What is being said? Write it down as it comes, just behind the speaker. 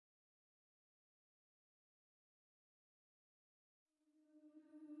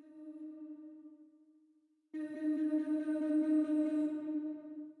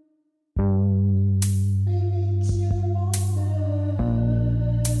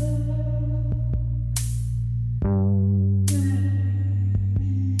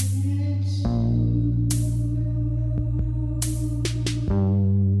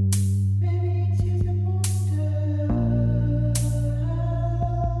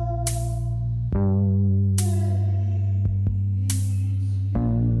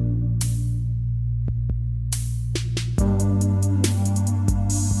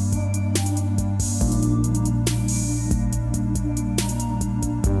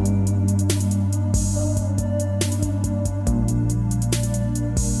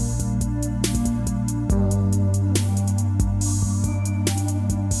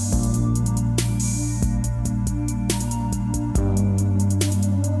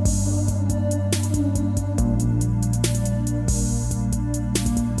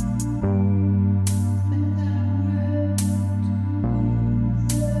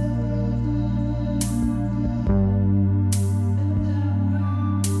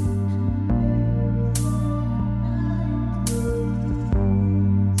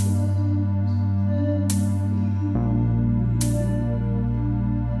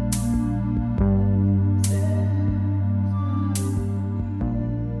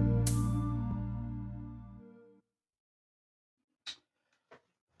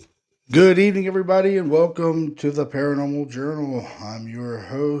Good evening, everybody, and welcome to the Paranormal Journal. I'm your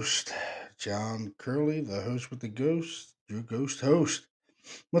host, John Curley, the host with the ghost, your ghost host.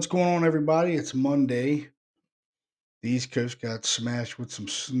 What's going on, everybody? It's Monday. The East Coast got smashed with some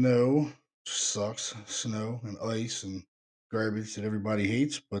snow. Sucks. Snow and ice and garbage that everybody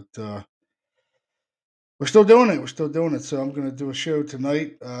hates, but we're still doing it. We're still doing it. So I'm going to do a show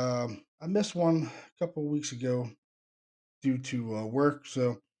tonight. I missed one a couple of weeks ago due to work.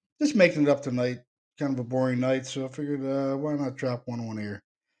 So just making it up tonight. Kind of a boring night, so I figured why not drop one on here?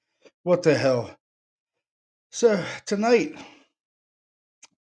 What the hell? So tonight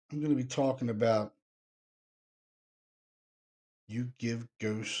I'm going to be talking about you give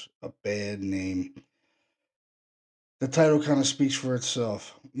ghosts a bad name. The title kind of speaks for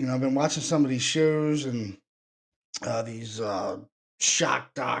itself. I've been watching some of these shows and these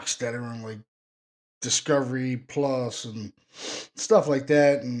shock docs that are on like Discovery Plus and stuff like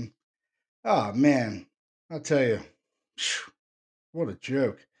that, and oh man, I'll tell you, what a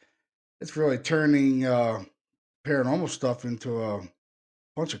joke! It's really turning paranormal stuff into a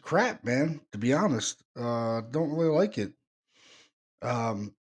bunch of crap, man. To be honest, don't really like it.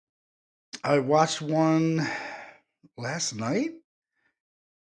 Um, I watched one last night.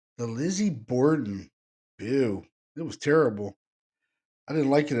 The Lizzie Borden. Ew, it was terrible. I didn't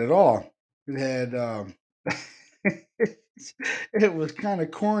like it at all. It had it was kind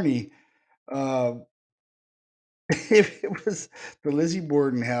of corny. Uh, it was the Lizzie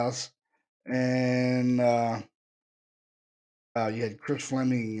Borden house, and you had Chris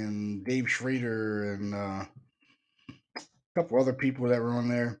Fleming and Dave Schrader and a couple other people that were on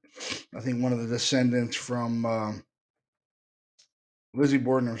there. I think one of the descendants from Lizzie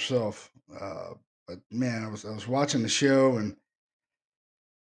Borden herself. But man, I was watching the show and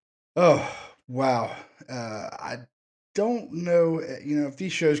oh wow, I don't know. If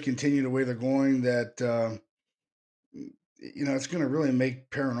these shows continue the way they're going, that it's going to really make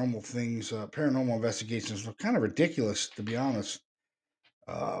paranormal things, paranormal investigations, look kind of ridiculous. To be honest,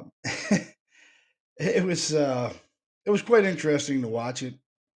 uh, it was it was quite interesting to watch it,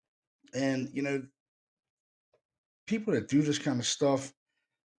 and people that do this kind of stuff.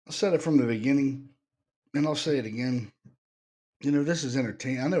 I said it from the beginning, and I'll say it again. This is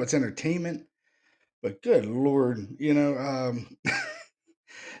entertain. I know it's entertainment, but good lord, they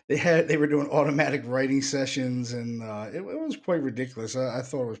were doing automatic writing sessions, and it was quite ridiculous. I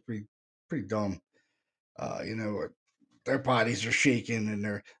thought it was pretty dumb. Their bodies are shaking, and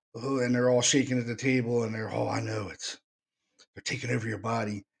they're all shaking at the table, and I know they're taking over your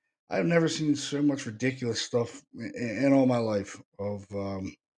body. I've never seen so much ridiculous stuff in all my life of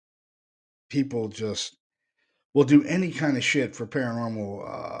people just will do any kind of shit for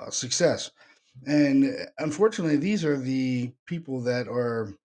paranormal success. And unfortunately, these are the people that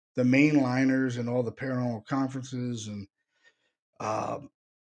are the mainliners in all the paranormal conferences, and um,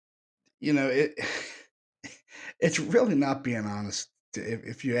 it. It's really not being honest.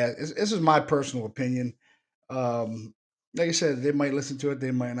 If you ask, this is my personal opinion. Like I said, they might listen to it,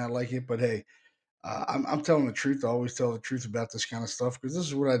 they might not like it, but hey, I'm telling the truth. I always tell the truth about this kind of stuff because this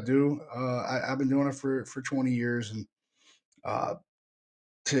is what I do. I've been doing it for 20 years, and uh,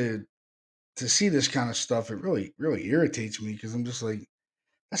 to to see this kind of stuff, it really irritates me because I'm just like,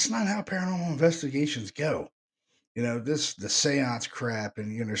 That's not how paranormal investigations go. This the seance crap,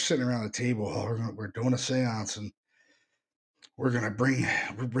 and they're sitting around the table. Oh, we're doing a seance, and we're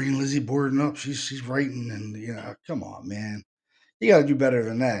bringing Lizzie Borden up. She's writing, and come on, man, you got to do better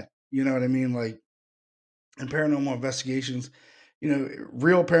than that. You know what I mean? Like in paranormal investigations,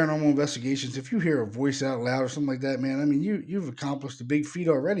 real paranormal investigations. If you hear a voice out loud or something like that, man, I mean, you've accomplished a big feat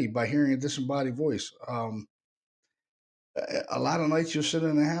already by hearing a disembodied voice. A lot of nights you'll sit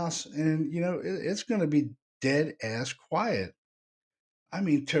in the house, and it's going to be dead ass quiet. I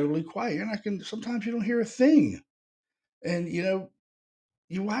mean, totally quiet. You're not going. Sometimes you don't hear a thing, and you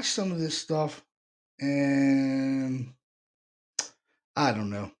watch some of this stuff, and I don't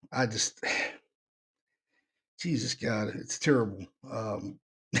know. I just, Jesus God, it's terrible. I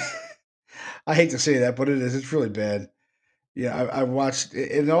hate to say that, but it is. It's really bad. Yeah, I watched.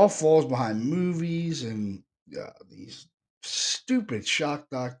 It all falls behind movies and these stupid shock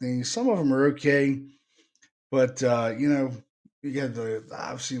doc things. Some of them are okay, but you got the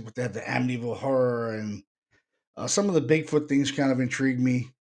obviously with that the Amityville horror and some of the Bigfoot things kind of intrigue me.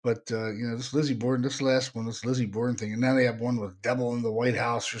 But this Lizzie Borden, this last one, this Lizzie Borden thing, and now they have one with devil in the White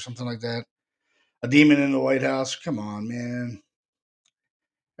House or something like that. A demon in the White House. Come on, man.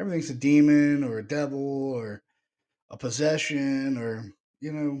 Everything's a demon or a devil or a possession or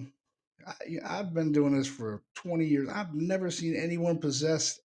you know. I've been doing this for 20 years. I've never seen anyone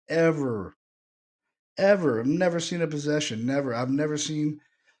possessed ever, ever. I've never seen a possession. Never. I've never seen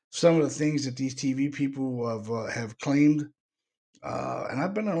some of the things that these TV people have claimed. And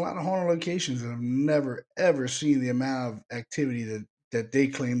I've been in a lot of haunted locations and I've never ever seen the amount of activity that they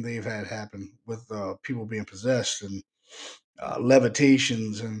claim they've had happen with people being possessed and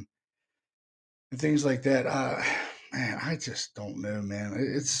levitations and things like that. Man, I just don't know, man.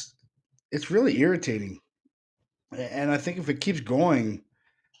 It's really irritating, and I think if it keeps going,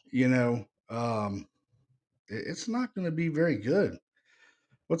 you know, um, it's not going to be very good.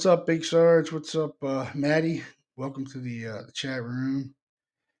 What's up, Big Sarge? What's up, Maddie? Welcome to the chat room.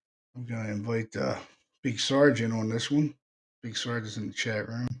 I'm going to invite Big Sarge in on this one. Big Sarge is in the chat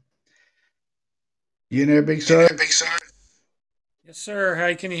room. You in there, Big You Sarge? there, Big Sur? Yes, sir.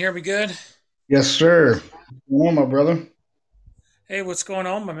 Hi, can you hear me good? Yes, sir. What's going on, my brother? Hey, what's going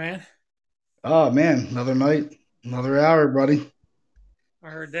on, my man? Oh man, another night, another hour, buddy. I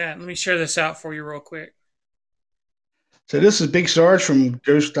heard that. Let me share this out for you real quick. So this is Big Sarge from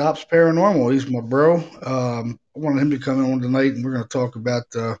Ghost Stops Paranormal. He's my bro. I wanted him to come in on tonight, and we're going to talk about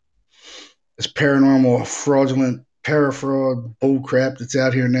this paranormal, fraudulent, parafraud bull crap that's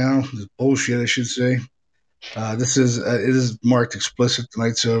out here now. This bullshit, I should say. This is it is marked explicit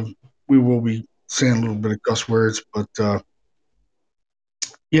tonight, so we will be saying a little bit of cuss words. But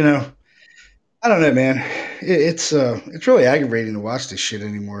you know, I don't know, man. It's really aggravating to watch this shit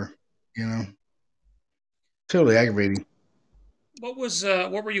anymore. You know, totally aggravating. What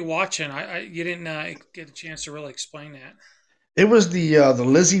were you watching? I you didn't get a chance to really explain that. It was the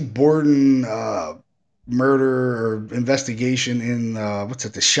Lizzie Borden murder or investigation in what's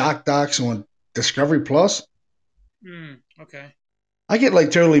it, the shock docs on Discovery Plus. Okay. I get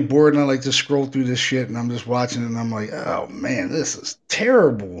like totally bored and I like to scroll through this shit and I'm just watching it and I'm like, oh man, this is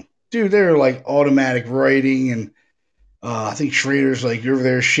terrible. Dude, they're like automatic writing and I think Schrader's like over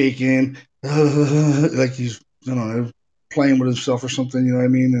there shaking, like he's, I don't know, playing with himself or something, you know what I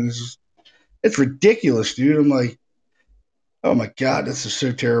mean? And it's ridiculous, dude. I'm like, oh my God, this is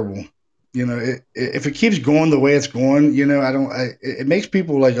so terrible. If it keeps going the way it's going, it makes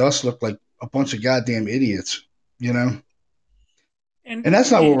people like us look like a bunch of goddamn idiots, you know? And And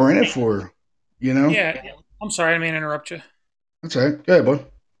that's not what we're in it for, you know? yeah, I'm sorry, I didn't mean to interrupt you. That's all right. Go ahead, bud.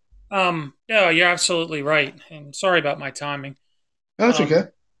 No, you're absolutely right. And sorry about my timing. No, that's Um, okay.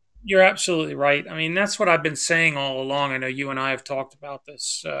 you're absolutely right. I mean, that's what I've been saying all along. I know you and I have talked about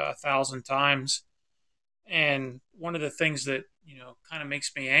this 1,000 times. And one of the things that, kind of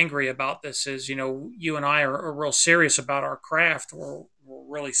makes me angry about this is, you and I are real serious about our craft. We're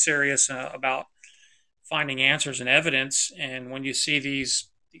really serious about finding answers and evidence. And when you see these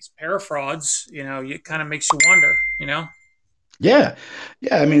parafrauds, it kind of makes you wonder, Yeah.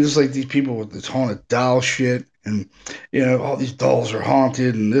 Yeah. I mean, it's like these people with this haunted doll shit and, all these dolls are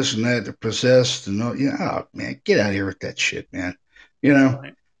haunted and this and that. They're possessed and all, oh, man, get out of here with that shit, man. You know,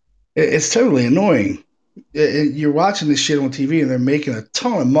 Right. it's totally annoying. You're watching this shit on TV and they're making a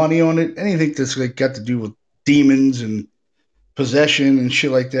ton of money on it. Anything that's like got to do with demons and possession and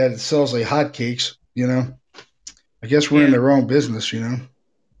shit like that, it sells like hotcakes, you know. I guess we're in Yeah. the wrong business, you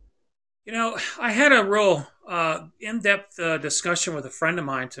know. I had a real in depth discussion with a friend of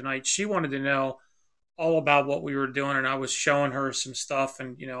mine tonight. She wanted to know all about what we were doing, and I was showing her some stuff,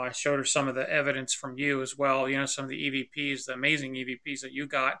 and I showed her some of the evidence from you as well. Some of the EVPs, the amazing EVPs that you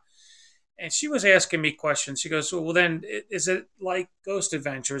got, and she was asking me questions. She goes, "Well, then, is it like Ghost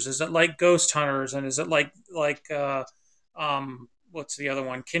Adventures? Is it like Ghost Hunters? And is it what's the other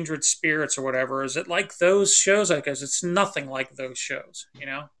one? Kindred Spirits or whatever? Is it like those shows?" I guess it's nothing like those shows.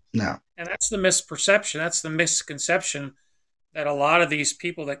 No. And that's the misperception. That's the misconception that a lot of these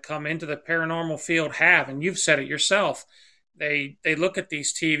people that come into the paranormal field have. And you've said it yourself. They look at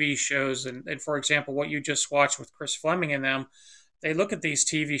these TV shows, and for example, what you just watched with Chris Fleming and them, they look at these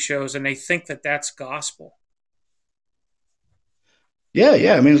TV shows and they think that that's gospel. Yeah,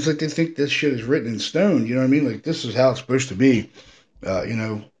 yeah. I mean, it's like they think this shit is written in stone. You know what I mean? Like this is how it's supposed to be.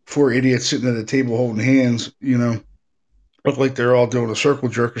 Four idiots sitting at a table holding hands. Look like they're all doing a circle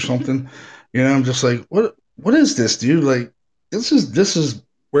jerk or something. I'm just like, what is this, dude? Like, this is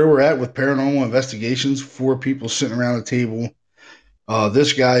where we're at with paranormal investigations. Four people sitting around a table.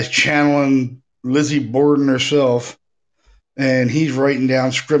 This guy's channeling Lizzie Borden herself, and he's writing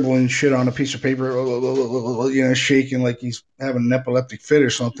down, scribbling shit on a piece of paper, shaking like he's having an epileptic fit or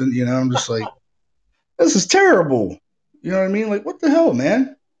something. I'm just like, this is terrible. You know what I mean? Like, what the hell,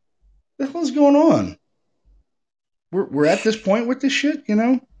 man? What the hell's going on? We're at this point with this shit.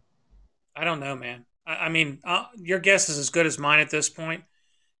 I don't know, man. I mean, your guess is as good as mine at this point.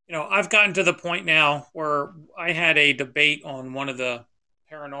 I've gotten to the point now where I had a debate on one of the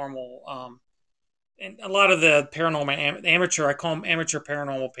paranormal, and a lot of the paranormal amateur, I call them amateur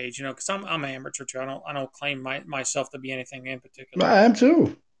paranormal page, because I'm an amateur too. I don't claim myself to be anything in particular. I am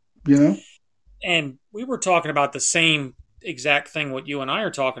too. You know? And we were talking about the same exact thing what you and I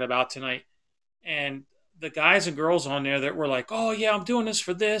are talking about tonight. And the guys and girls on there that were like, "Oh yeah, I'm doing this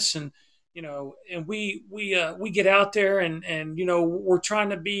for this," and we get out there and we're trying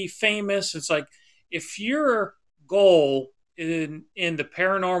to be famous. It's like, if your goal in the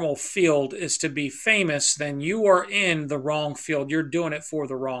paranormal field is to be famous, then you are in the wrong field. You're doing it for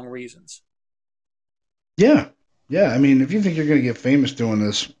the wrong reasons. Yeah. Yeah. I mean, if you think you're going to get famous doing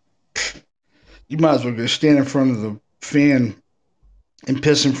this, you might as well go stand in front of the fan and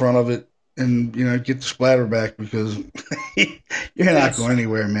piss in front of it and, get the splatter back because you're not Yes. going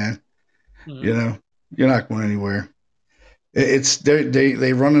anywhere, man. You Mm-hmm. know, you're not going anywhere. It's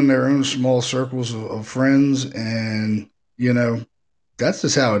they run in their own small circles of friends, and that's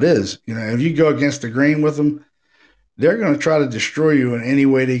just how it is. If you go against the grain with them, they're going to try to destroy you in any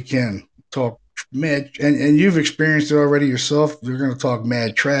way they can. Talk mad, and you've experienced it already yourself. They're going to talk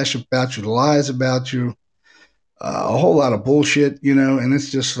mad trash about you, lies about you, a whole lot of bullshit. And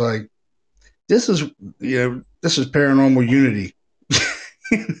it's just like this is this is paranormal unity.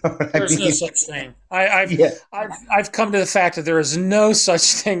 You know what I There's no mean? such thing. I've Yeah. I've come to the fact that there is no such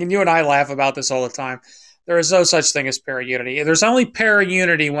thing, and you and I laugh about this all the time. There is no such thing as para unity. There's only para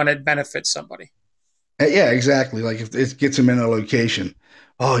unity when it benefits somebody. Yeah, exactly. Like if it gets them in a location,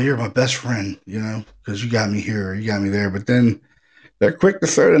 oh, you're my best friend, because you got me here, or you got me there. But then they're quick to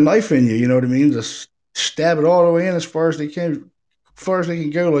throw the knife in you. You know what I mean? Just stab it all the way in as far as they can, as far as they can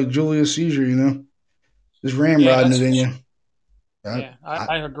go, like Julius Caesar. Just Yeah, ramrodding it that's in for you. sure. I, Yeah, I,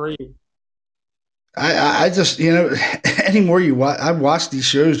 I agree. I just, anymore I watch these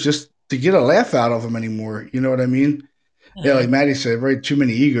shows just to get a laugh out of them anymore. You know what I mean? Yeah, like Hmm. Maddie said, right? Too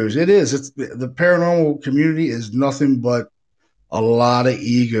many egos. It is. It's the paranormal community is nothing but a lot of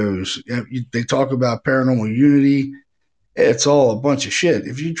egos. They talk about paranormal unity. It's all a bunch of shit.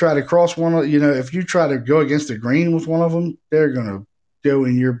 If you try to cross one of, if you try to go against the grain with one of them, they're gonna go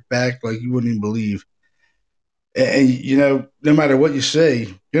in your back like you wouldn't even believe. And no matter what you say,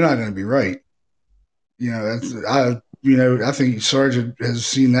 you're not gonna be right. I think Sergeant has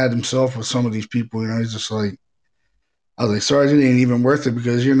seen that himself with some of these people. He's just like, I was like, Sergeant, it ain't even worth it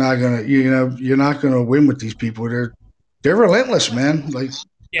because you're not gonna win with these people. They're relentless, man. Like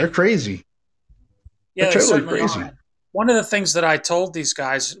Yeah, they're crazy. They're yeah, they totally certainly crazy. are. One of the things that I told these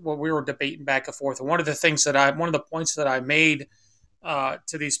guys when we were debating back and forth, and one of the points that I made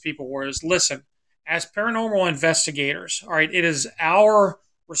to these people was, listen, as paranormal investigators, all right, it is our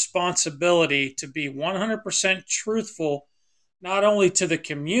responsibility to be 100% truthful, not only to the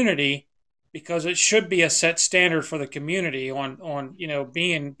community, because it should be a set standard for the community on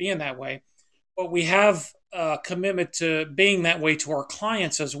being that way, but we have a commitment to being that way to our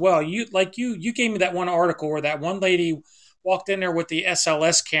clients as well. You gave me that one article where that one lady walked in there with the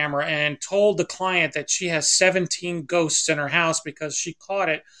SLS camera and told the client that she has 17 ghosts in her house because she caught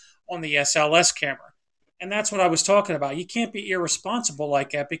it on the SLS camera. And that's what I was talking about. You can't be irresponsible like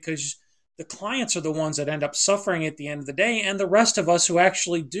that because the clients are the ones that end up suffering at the end of the day, and the rest of us who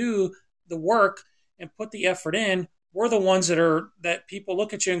actually do the work and put the effort in, we're the ones that people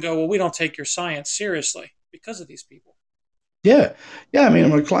look at you and go, well, we don't take your science seriously because of these people. Yeah, yeah. I mean,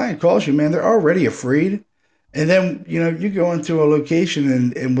 when a client calls you, man, they're already afraid, and then you go into a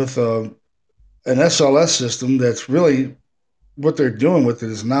location and with an SLS system that's really what they're doing with it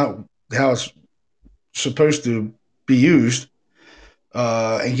is not how it's supposed to be used,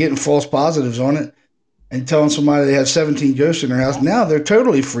 and getting false positives on it and telling somebody they have 17 ghosts in their house. Now they're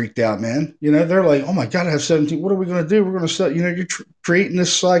totally freaked out, man. They're like, oh my God, I have 17. What are we going to do? We're going to start, you're creating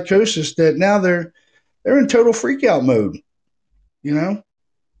this psychosis that now they're in total freak out mode. You know,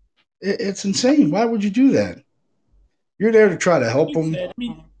 it's insane. Why would you do that? You're there to try to help them, I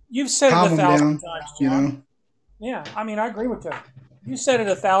mean, you've said it a calm them thousand down, times, you John. know. Yeah, I mean, I agree with you. You said it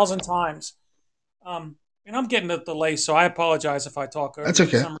a thousand times. And I'm getting a delay, so I apologize if I talk over That's you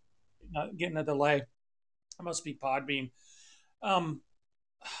for okay. some reason. Getting a delay. I must be Podbean. Um,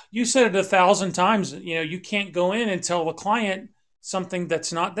 you said it a thousand times. You can't go in and tell the client something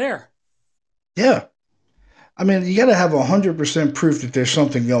that's not there. Yeah. I mean, you got to have 100% proof that there's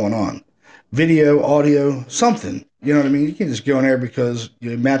something going on, video, audio, something. You know what I mean? You can't just go in there because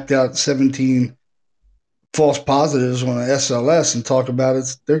you mapped out 17 false positives on an SLS and talk about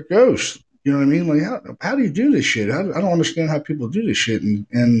they're ghosts. You know what I mean? Like, how do you do this shit? I don't understand how people do this shit.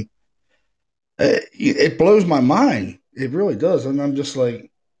 And it blows my mind. It really does. And I'm just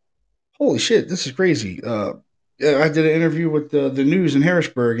like, holy shit, this is crazy. I did an interview with the news in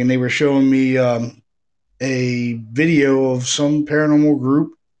Harrisburg, and they were showing me a video of some paranormal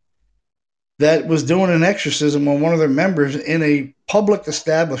group that was doing an exorcism on one of their members in a public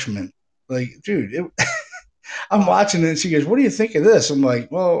establishment. Like, dude, I'm Wow. watching it, and she goes, "What do you think of this?" I'm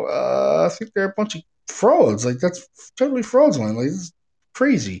like, "Well, I think they're a bunch of frauds. Like, that's totally fraudulent. Like, this is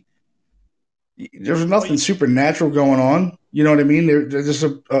crazy. There's Well, nothing supernatural going on. You know what I mean? They're just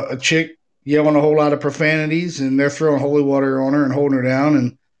a chick yelling a whole lot of profanities, and they're throwing holy water on her and holding her down,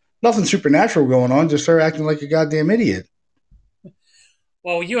 and nothing supernatural going on. Just her acting like a goddamn idiot."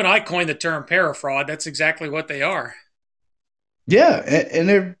 you and I coined the term parafraud. That's exactly what they are. Yeah, and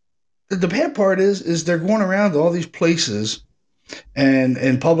they're the bad part is they're going around to all these places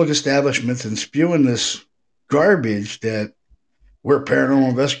and public establishments and spewing this garbage that we're paranormal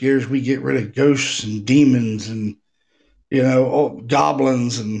investigators. We get rid of ghosts and demons and all,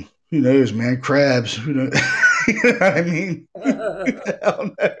 goblins and who knows, man, crabs. Who knows? You know what I mean? Who the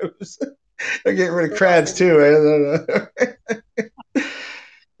hell knows? They're getting rid of crabs too. I don't know.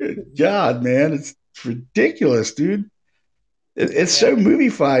 Good God, man, it's ridiculous, dude. It's Yeah. so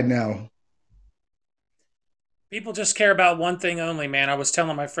moviefied now. People just care about one thing only, man. I was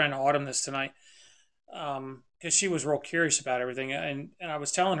telling my friend Autumn this tonight because she was real curious about everything, and I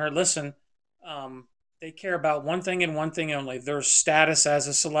was telling her, listen, they care about one thing and one thing only: their status as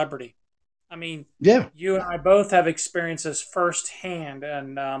a celebrity. I mean, Yeah, you and I both have experienced this firsthand,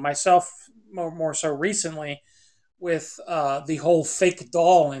 and myself more so recently with the whole fake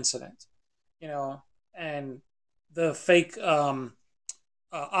doll incident, you know, and the fake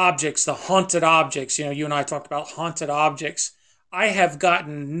objects, the haunted objects. You and I talked about haunted objects. I have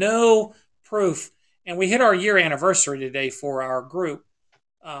gotten no proof, and we hit our year anniversary today for our group.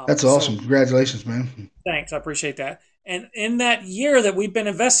 that's awesome. So Congratulations, man. thanks, I appreciate that. And in that year that we've been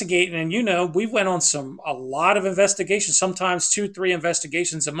investigating, and we went on a lot of investigations, sometimes two, three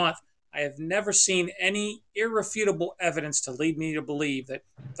investigations a month. I have never seen any irrefutable evidence to lead me to believe that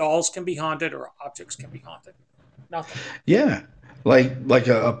dolls can be haunted or objects can be haunted. Nothing. Yeah, like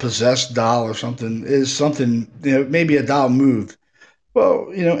a possessed doll or something is something. Maybe a doll moved. Well,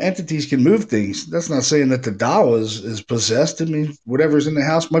 entities can move things. That's not saying that the doll is possessed. I mean, whatever's in the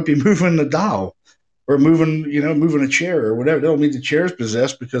house might be moving the doll or moving a chair or whatever. That don't mean the chair's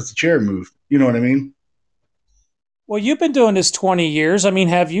possessed because the chair moved. You know what I mean? Well, you've been doing this 20 years. I mean,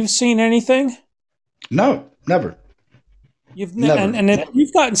 have you seen anything? No, never, never.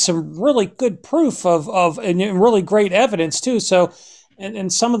 You've gotten some really good proof of and really great evidence too. So, and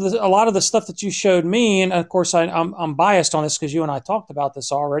a lot of the stuff that you showed me, and of course I'm biased on this because you and I talked about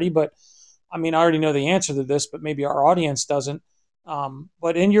this already. But I mean, I already know the answer to this, but maybe our audience doesn't.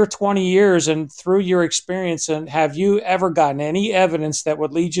 But in your 20 years and through your experience, and have you ever gotten any evidence that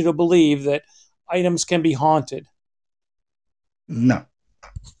would lead you to believe that items can be haunted? No,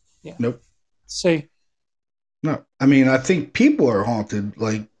 Yeah. nope, See. no. I mean, I think people are haunted.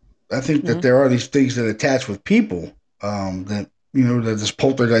 Like, I think that Mhm. there are these things that attach with people. That that this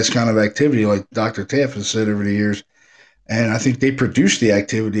poltergeist kind of activity, like Dr. Taff has said over the years, and I think they produce the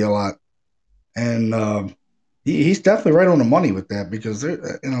activity a lot. And he's definitely right on the money with that because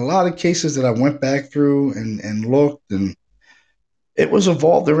there, in a lot of cases that I went back through and looked, and it was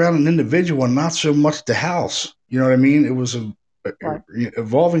evolved around an individual and not so much the house. You know what I mean? It was Right.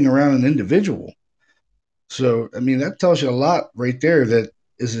 evolving around an individual. So, I mean, that tells you a lot right there. That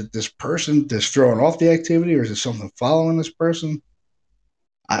is it this person that's throwing off the activity, or is it something following this person?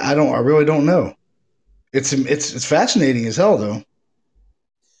 I don't. I really don't know. It's fascinating as hell, though.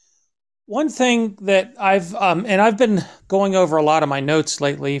 One thing that and I've been going over a lot of my notes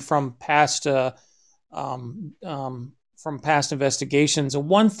lately from past investigations. And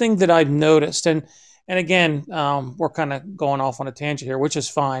one thing that I've noticed, and again, we're kind of going off on a tangent here, which is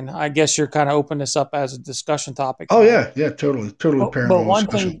fine. I guess you're kind of open this up as a discussion topic Oh tonight. yeah, yeah, totally, totally But paranormal one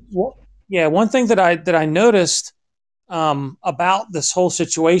discussion. thing, yeah, one thing that I noticed about this whole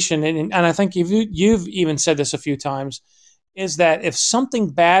situation, and I think you've even said this a few times, is that if something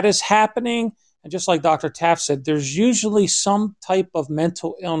bad is happening, and just like Dr. Taft said, there's usually some type of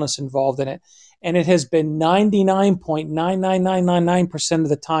mental illness involved in it. And it has been 99.99999% of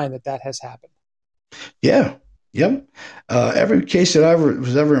the time that has happened. Yeah, yep. Every case that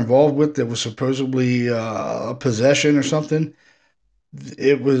was ever involved with that was supposedly a possession or something,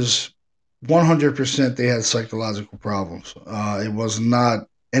 it was 100% they had psychological problems. It was not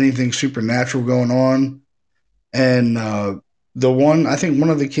anything supernatural going on. And the one, I think one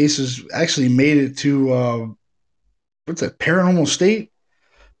of the cases actually made it to what's that, paranormal state.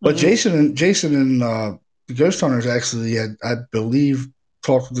 But Mm-hmm. Jason and the ghost hunters actually had, I believe,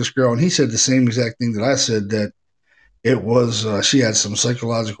 talked with this girl, and he said the same exact thing that I said, that it was she had some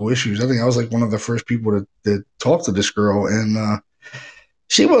psychological issues. I think I was like one of the first people to talk to this girl, and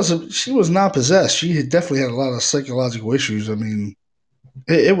she was not possessed. She had definitely had a lot of psychological issues. I mean,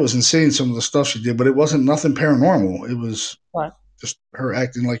 it was insane some of the stuff she did, but it wasn't nothing paranormal. It was Right. just her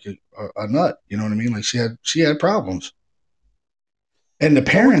acting like a nut. You know what I mean? Like she had problems, and the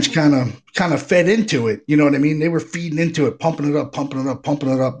Yeah, parents kind of fed into it. You know what I mean? They were feeding into it, pumping it up, pumping it up, pumping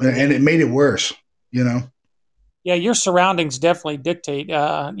it up, and it made it worse. You know? yeah, your surroundings definitely dictate.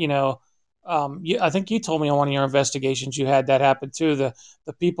 I think you told me on one of your investigations you had that happen too. The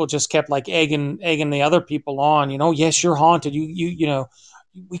people just kept like egging the other people on. Yes, you're haunted.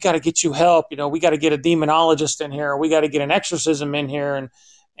 We got to get you help. We got to get a demonologist in here. We got to get an exorcism in here.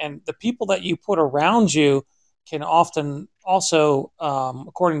 And the people that you put around you can often also,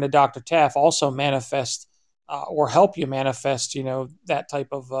 according to Dr. Taff, also manifest or help you manifest. That type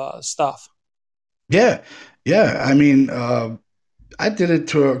of stuff. Yeah, yeah. I mean, I did it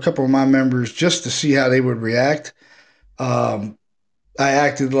to a couple of my members just to see how they would react. Um, I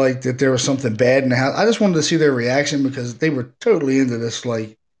acted like that there was something bad in the house. I just wanted to see their reaction because they were totally into this.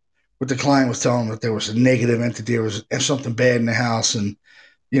 Like what the client was telling them, that there was a negative entity, there was something bad in the house, and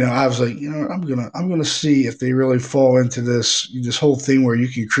I was like, I'm gonna see if they really fall into this whole thing where you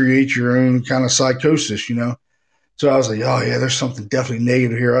can create your own kind of psychosis. So I was like, oh yeah, there's something definitely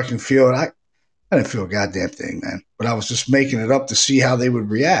negative here. I can feel it. I didn't feel a goddamn thing, man. But I was just making it up to see how they would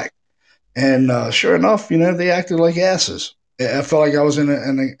react. And sure enough, they acted like asses. I felt like I was in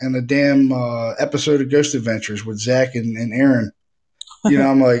a damn episode of Ghost Adventures with Zach and Aaron.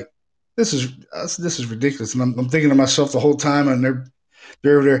 I'm like, this is ridiculous, and I'm thinking to myself the whole time, and they're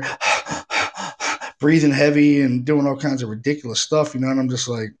over there breathing heavy and doing all kinds of ridiculous stuff, and I'm just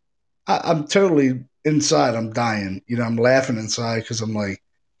like, I'm totally inside. I'm dying. I'm laughing inside because I'm like,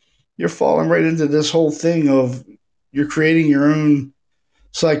 you're falling right into this whole thing of you're creating your own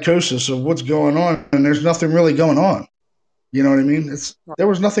psychosis of what's going on, and there's nothing really going on. You know what I mean? There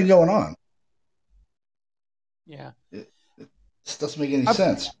was nothing going on. Yeah. It just doesn't make any I've,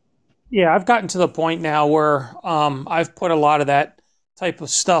 sense. yeah, I've gotten to the point now where I've put a lot of that type of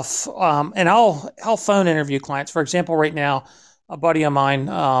stuff, and I'll phone interview clients. For example, right now, a buddy of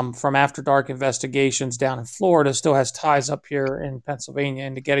mine from After Dark Investigations down in Florida still has ties up here in Pennsylvania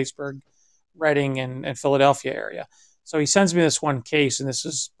into Gettysburg, Reading, and Philadelphia area. So he sends me this one case, and this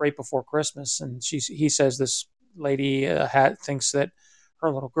is right before Christmas, and he says this lady thinks that her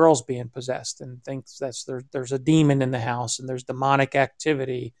little girl's being possessed and thinks there's a demon in the house and there's demonic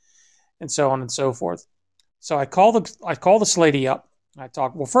activity and so on and so forth. So I call this lady up. I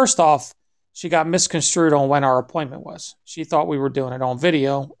talk. Well, first off, she got misconstrued on when our appointment was. She thought we were doing it on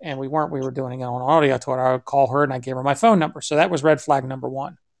video, and we weren't. We were doing it on audio. I told her I would call her, and I gave her my phone number. So that was red flag number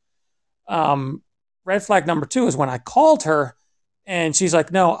one. Red flag number two is when I called her, and she's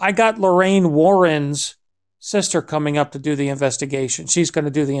like, "No, I got Lorraine Warren's sister coming up to do the investigation. She's going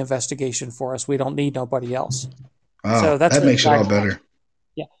to do the investigation for us. We don't need nobody else." So Oh, that's that red makes it flag. all better.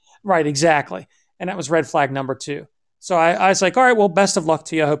 Yeah, right, exactly. And that was red flag number two. So I was like, all right, well, best of luck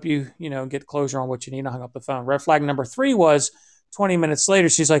to you. I hope you get closure on what you need. I hung up the phone. Red flag number three was 20 minutes later,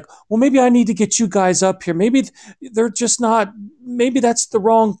 she's like, well, maybe I need to get you guys up here. Maybe they're just not, maybe that's the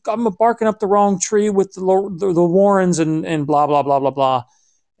wrong, I'm barking up the wrong tree with the Warrens and blah, blah, blah, blah, blah.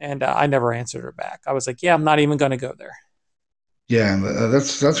 And I never answered her back. I was like, yeah, I'm not even going to go there. Yeah, and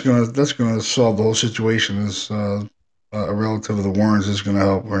that's gonna solve the whole situation. Is a relative of the Warrens is gonna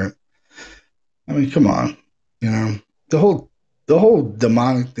help, right? I mean, come on, you know the whole the whole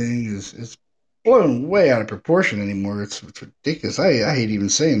demonic thing is blown way out of proportion anymore. It's ridiculous. I hate even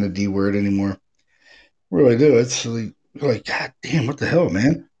saying the D word anymore. I really do. It's like God damn, what the hell,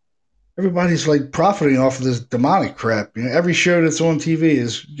 man? Everybody's like profiting off of this demonic crap. Every show that's on TV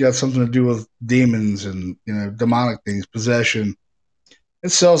has got something to do with demons and demonic things, possession. It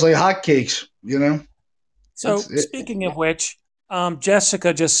sells like hotcakes. It's So, speaking of which,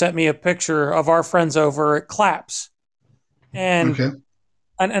 Jessica just sent me a picture of our friends over at Claps. And okay.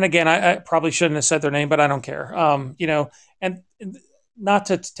 and again, I probably shouldn't have said their name, but I don't care. And not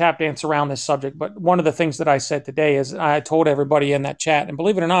to tap dance around this subject, but one of the things that I said today is I told everybody in that chat, and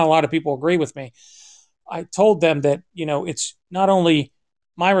believe it or not, a lot of people agree with me. I told them that it's not only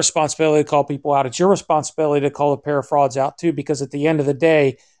my responsibility to call people out; it's your responsibility to call the pair of frauds out too, because at the end of the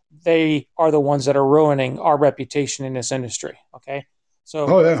day, they are the ones that are ruining our reputation in this industry. Okay, so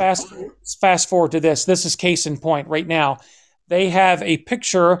Oh yeah. fast forward to this. This is case in point right now. They have a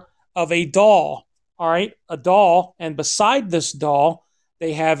picture of a doll. All right, a doll, and beside this doll,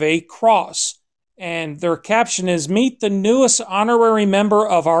 they have a cross. And their caption is Meet the newest honorary member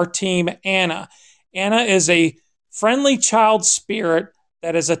of our team, Anna. Anna is a friendly child spirit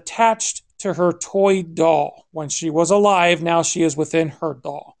that is attached to her toy doll. When she was alive, now she is within her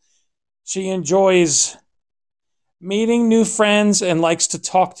doll. She enjoys meeting new friends and likes to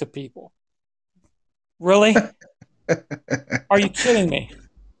talk to people. Really? Are you kidding me?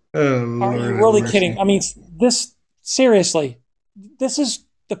 Oh Are you Lord have really kidding? mercy. I mean, this seriously, this is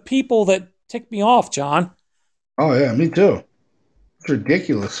the people that tick me off, John. Oh yeah, me too. It's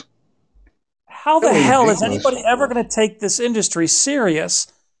ridiculous. How the Totally hell is ridiculous. anybody ever going to take this industry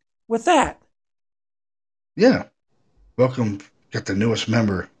serious with that? Yeah. Welcome. Get the newest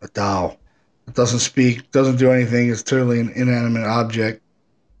member, a doll. It doesn't speak, doesn't do anything. It's totally an inanimate object.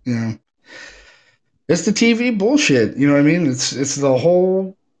 You know, it's the TV bullshit. You know what I mean? It's the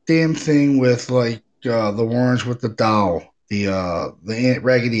whole damn thing with like the Warrens with the doll, the Aunt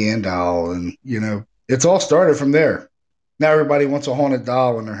Raggedy Ann doll, and it's all started from there. Now everybody wants a haunted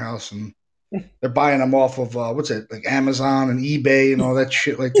doll in their house, and they're buying them off of what's it like Amazon and eBay and all that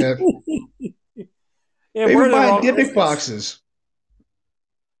shit like that. Yeah, They're we're even in the buying wrong Dybbuk business. boxes.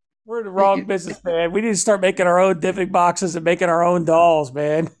 We're in the wrong Like, business, man. We need to start making our own Diffing boxes and making our own dolls,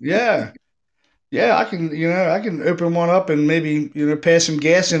 man. yeah, yeah, I can open one up and maybe pass some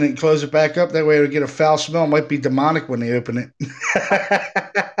gas in it and close it back up. That way it'll get a foul smell. It might be demonic when they open it.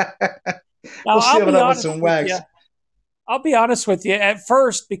 Now, We'll seal it up with some wax. I'll be honest with you. At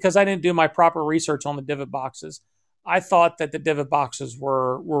first, because I didn't do my proper research on the divot boxes, I thought that the divot boxes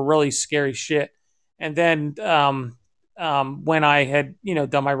were really scary shit. And then when I had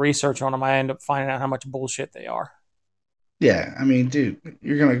done my research on them, I ended up finding out how much bullshit they are. Yeah, I mean, dude,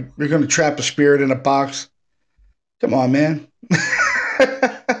 you're gonna trap a spirit in a box. Come on, man.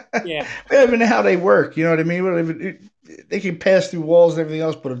 Yeah, We don't even know how they work. You know what I mean? They can pass through walls and everything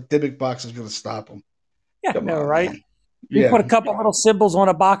else, but a Dybbuk box is gonna stop them. yeah, Come no, on, right? man. You Yeah, put a couple little symbols on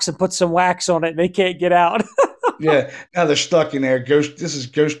a box and put some wax on it, and they can't get out. yeah. Now they're stuck in there. Ghost. This is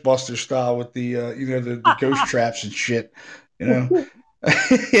Ghostbuster style with the ghost traps and shit. You know.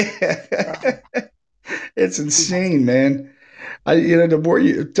 Uh, It's insane, man. The more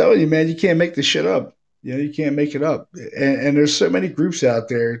you I'm telling you, man, you can't make this shit up. You can't make it up. And there's so many groups out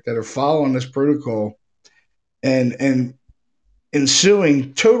there that are following this protocol and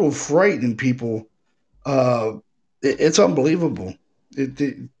ensuing total fright in people. Uh, it's unbelievable.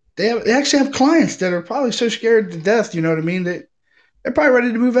 They actually have clients that are probably so scared to death. You know what I mean? They're probably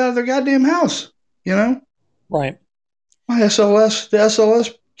ready to move out of their goddamn house. You know, right. the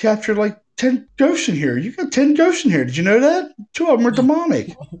SLS captured like 10 ghosts in here. You got 10 ghosts in here. Did you know that? Two of them are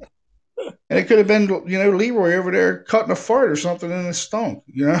demonic. And it could have been, Leroy over there cutting a fart or something in his stunk,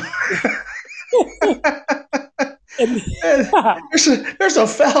 And- And there's a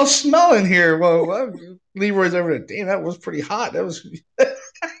foul smell in here. Well, Leroy's over there. Damn, that was pretty hot. That was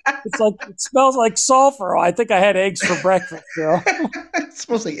it's like it smells like sulfur. I think I had eggs for breakfast, Phil. it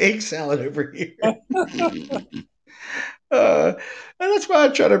smells like egg salad over here. Uh, and that's why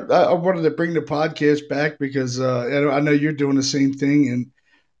I wanted to bring the podcast back because I know you're doing the same thing, and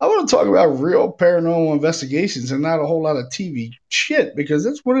I want to talk about real paranormal investigations and not a whole lot of TV shit because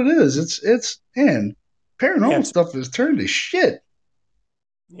that's what it is. It's man, paranormal Yes. stuff has turned to shit.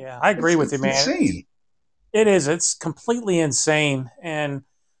 Yeah, I agree with you, It's man. insane. It is. It's completely insane. And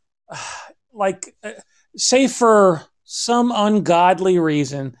like, say for some ungodly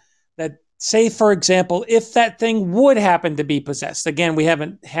reason that, say, for example, if that thing would happen to be possessed, again, we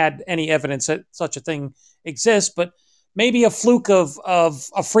haven't had any evidence that such a thing exists, but maybe a fluke of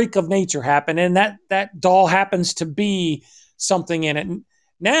a freak of nature happened and that doll happens to be something in it. And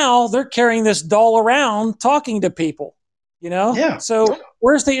now they're carrying this doll around talking to people, Yeah, so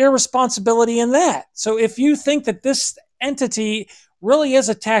where's the irresponsibility in that? So if you think that this entity really is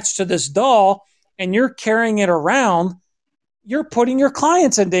attached to this doll and you're carrying it around, you're putting your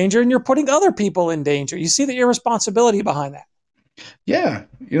clients in danger and you're putting other people in danger. You see the irresponsibility behind that. yeah.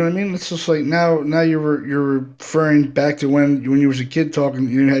 You know what I mean? It's just like now you're referring back to when you was a kid talking.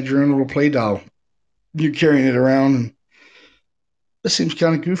 You had your own little play doll. You're carrying it around, and this seems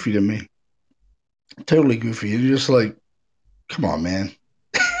kind of goofy to me. Totally goofy. And you're just like, come on, man.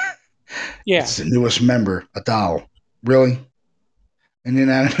 Yeah, It's the newest member, a doll. Really? An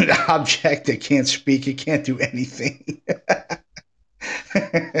inanimate object that can't speak, it can't do anything.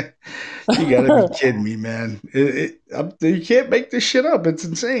 You gotta be kidding me, man. You can't make this shit up. It's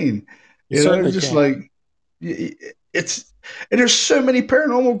insane. you It's certainly just can. like, it's, and there's so many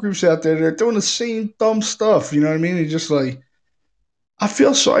paranormal groups out there that are doing the same dumb stuff. You know what I mean? It's just like, I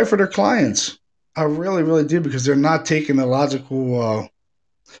feel sorry for their clients. I really, really do, because they're not taking a logical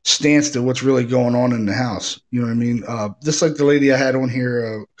stance to what's really going on in the house. You know what I mean? Just like the lady I had on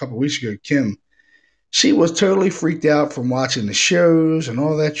here a couple of weeks ago, Kim. She was totally freaked out from watching the shows and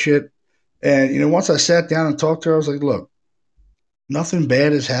all that shit. And once I sat down and talked to her, I was like, "Look, nothing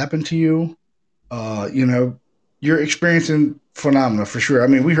bad has happened to you. Uh, you know, you're experiencing phenomena for sure. I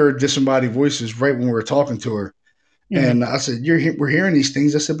mean, we heard disembodied voices right when we were talking to her, Mhm. and I said, we're hearing these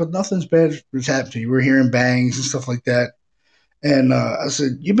things." I said, "But nothing's bad has happened to you. We're hearing bangs and stuff like that." And I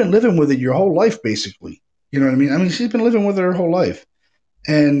said, "You've been living with it your whole life, basically. You know what I mean? I mean, she's been living with it her whole life."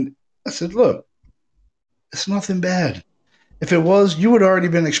 And I said, "Look, it's nothing bad. If it was, you would already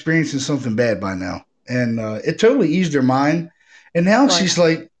been experiencing something bad by now." And it totally eased her mind. And now Right. she's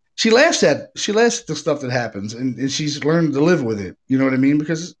like, she laughs at the stuff that happens, and she's learned to live with it. You know what I mean?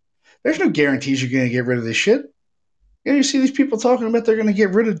 Because there's no guarantees you're going to get rid of this shit. You see these people talking about they're going to get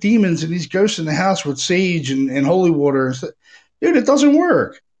rid of demons and these ghosts in the house with sage and holy water and stuff. Dude, it doesn't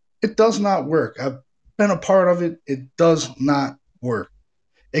work. It does not work. I've been a part of it. It does not work.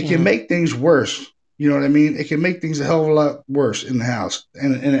 It can Mhm. make things worse. You know what I mean? It can make things a hell of a lot worse in the house.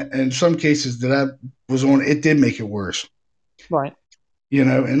 And in some cases that I was on, it did make it worse. Right.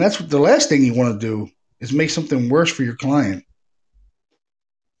 And that's what the last thing you want to do is make something worse for your client.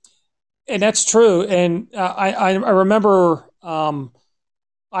 And that's true. And I remember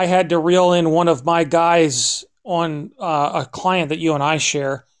I had to reel in one of my guys on a client that you and I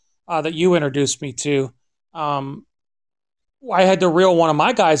share, that you introduced me to. Um, I had to reel one of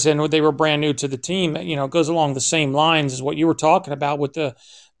my guys in. They were brand new to the team. It goes along the same lines as what you were talking about with the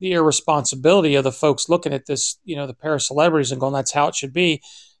irresponsibility of the folks looking at this, the para celebrities and going, "That's how it should be."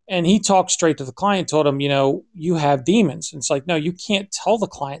 And he talked straight to the client, told him, "You have demons." And it's like, no, you can't tell the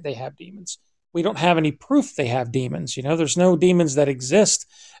client they have demons. We don't have any proof they have demons. There's no demons that exist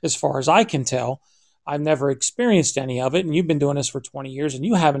as far as I can tell. I've never experienced any of it. And you've been doing this for 20 years and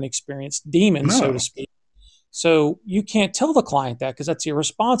you haven't experienced demons, so to No, speak. So you can't tell the client that because that's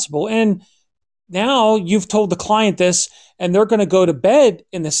irresponsible. And now you've told the client this, and they're going to go to bed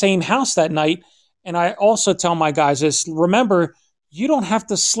in the same house that night. And I also tell my guys this: remember, you don't have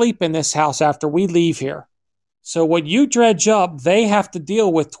to sleep in this house after we leave here. So what you dredge up, they have to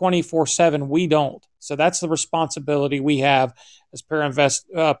deal with 24/7. We don't. So that's the responsibility we have as para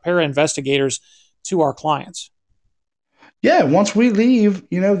investigators to our clients. yeah. Once we leave,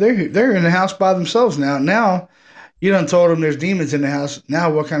 they're in the house by themselves now. Now you done told them there's demons in the house.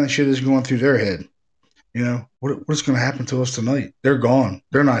 Now what kind of shit is going through their head? What's going to happen to us tonight? They're gone.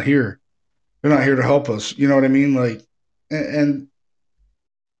 They're not here. They're not Right. here to help us. You know what I mean? Like, and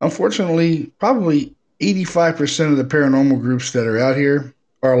unfortunately, probably 85% of the paranormal groups that are out here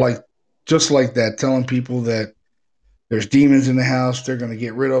are like just like that, telling people that there's demons in the house. They're going to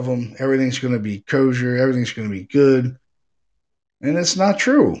get rid of them. Everything's going to be kosher. Everything's going to be good. And it's not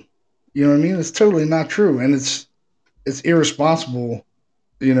true. You know what I mean? It's totally not true. And it's irresponsible,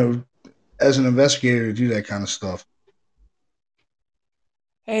 you know, as an investigator to do that kind of stuff.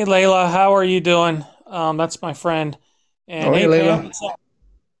 Hey, Layla, how are you doing? That's my friend. And Oh, hey, hey, Pam, Layla. what's up?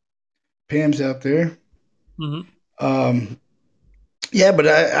 Pam's out there. Mm-hmm. Um, yeah, but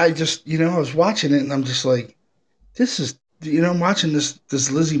I just, I was watching it and I'm just like, this is, I'm watching this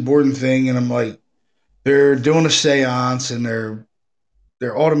Lizzie Borden thing and I'm like, they're doing a séance and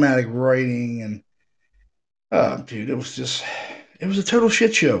they're automatic writing and dude, it was a total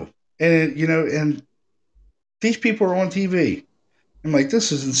shit show. And and these people are on TV. I'm like,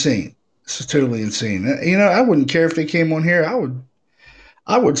 this is insane. This is totally insane. I wouldn't care if they came on here.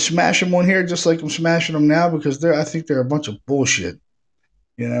 I would smash them on here just like I'm smashing them now because I think they're a bunch of bullshit.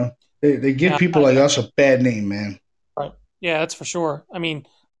 You know, they give Yeah, people like us a bad name, man. right. Yeah, that's for sure. I mean,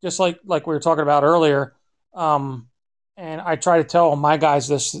 just like we were talking about earlier, um, and I try to tell my guys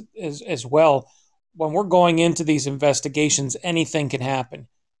this as well. When we're going into these investigations, anything can happen.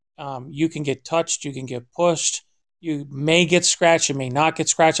 You can get touched, you can get pushed, you may get scratched, you may not get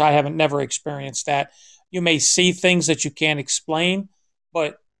scratched. I haven't never experienced that. You may see things that you can't explain,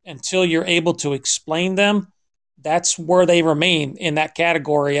 but until you're able to explain them, that's where they remain in that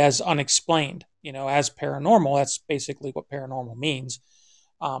category as unexplained. As paranormal. That's basically what paranormal means,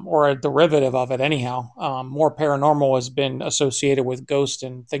 or a derivative of it, anyhow. More paranormal has been associated with ghosts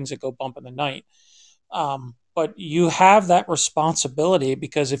and things that go bump in the night. But you have that responsibility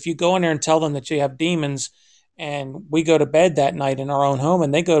because if you go in there and tell them that you have demons, and we go to bed that night in our own home,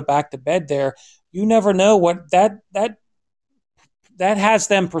 and they go back to bed there, you never know what that has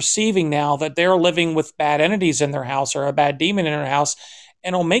them perceiving now that they're living with bad entities in their house or a bad demon in their house,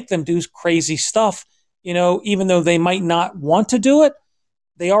 and it'll make them do crazy stuff. Even though they might not want to do it,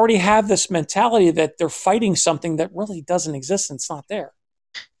 they already have this mentality that they're fighting something that really doesn't exist and it's not there.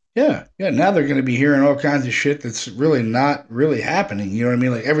 Yeah, yeah. Now they're going to be hearing all kinds of shit that's really not really happening. You know what I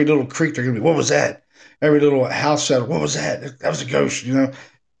mean? Like every little creak, they're going to be, "What was that?" Every little house settle, "What was that?" That was a ghost.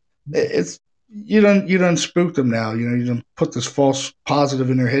 It's you done spooked them now. You done put this false positive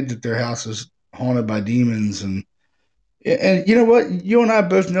in their head that their house is haunted by demons and you know what? You and I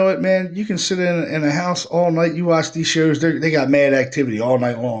both know it, man. You can sit in a house all night. You watch these shows. They got mad activity all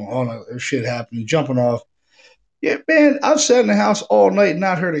night long. All night, there's shit happening, jumping off. Yeah, man. I've sat in the house all night and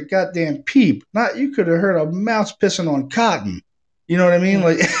not heard a goddamn peep. Not you could have heard a mouse pissing on cotton. You know what I mean? Mm.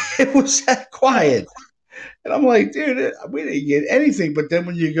 Like it was that quiet. And I'm like, dude, we didn't get anything. But then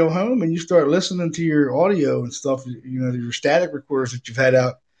when you go home and you start listening to your audio and stuff, your static recorders that you've had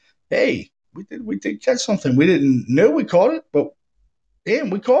out, hey, we did catch something. We didn't know we caught it, but damn,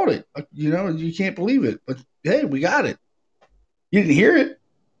 we caught it. You can't believe it, but hey, we got it. You didn't hear it,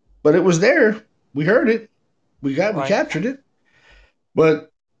 but it was there. We heard it. We Right. captured it.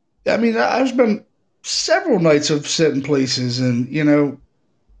 But I mean, I've spent several nights of sitting places and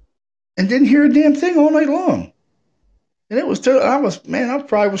didn't hear a damn thing all night long. And it was, man, I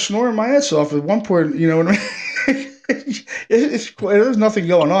probably was snoring my ass off at one point. You know what I mean? There's nothing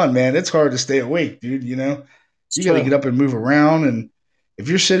going on, man. It's hard to stay awake, dude. It's You got to true. get up and move around. And if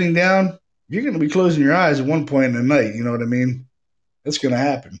you're sitting down, you're going to be closing your eyes at one point in the night. You know what I mean? That's going to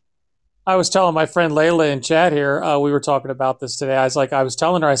happen. I was telling my friend Layla in chat here, we were talking about this today. I was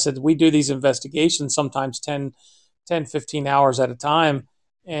telling her, I said, we do these investigations sometimes 10, 15 hours at a time.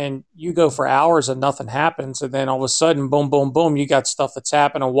 And you go for hours and nothing happens. And then all of a sudden, boom, boom, boom, you got stuff that's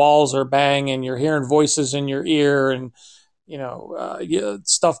happening. Walls are banging. You're hearing voices in your ear and,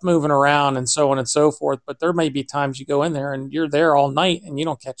 stuff moving around and so on and so forth. But there may be times you go in there and you're there all night and you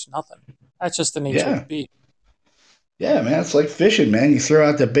don't catch nothing. That's just the nature of the Yeah. beast. Yeah, man. It's like fishing, man. You throw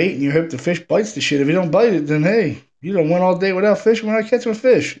out the bait and you hope the fish bites the shit. If you don't bite it, then hey, you don't went all day without fishing without catching a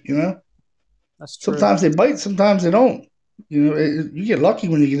fish. That's true. Sometimes they bite, sometimes they don't. You get lucky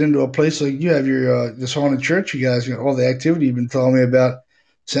when you get into a place like you have your this haunted church. You guys, all the activity you've been telling me about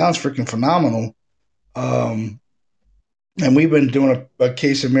sounds freaking phenomenal. Um, and we've been doing a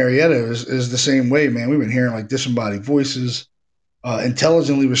case of Marietta is the same way, man. We've been hearing like disembodied voices,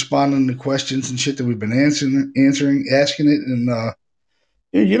 intelligently responding to questions and shit that we've been answering, asking it, and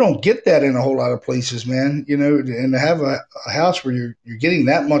you don't get that in a whole lot of places, man. And to have a house where you're getting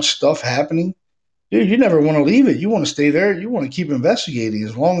that much stuff happening, dude, you never want to leave it. You want to stay there. You want to keep investigating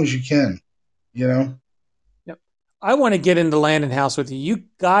as long as you can. You know? Yep. I want to get into Landon House with you. You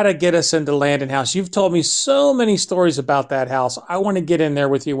got to get us into Landon House. You've told me so many stories about that house. I want to get in there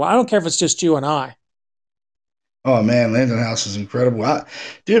with you. I don't care if it's just you and I. Oh man, Landon House is incredible.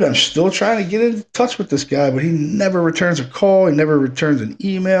 Dude, I'm still trying to get in touch with this guy, but he never returns a call. He never returns an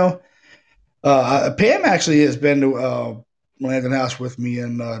email. Pam actually has been to Landon House with me,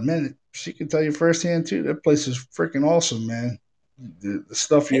 and man, she can tell you firsthand too. That place is freaking awesome, man. The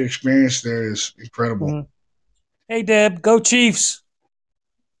stuff you Hey, experience there is incredible. mhm. Hey Deb, go Chiefs.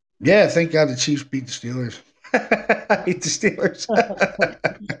 Yeah, thank God the Chiefs beat the Steelers. I hate the Steelers.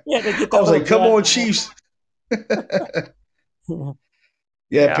 Yeah, they get I that was little like, "Come jab. on, Chiefs!"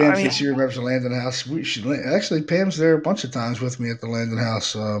 Yeah, Yeah, Pam I mean, thinks she remembers the Landon House. Actually, Pam's there a bunch of times with me at the Landon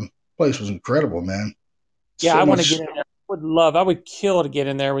House. Place was incredible, man. Yeah, So I want to get much, in there. Would love. I would kill to get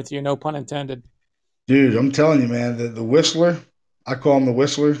in there with you. No pun intended. dude. I'm telling you, man. The Whistler, I call him the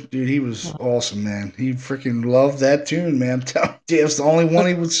Whistler, dude. He was awesome, man. He freaking loved that tune, man. I'm telling you, it's the only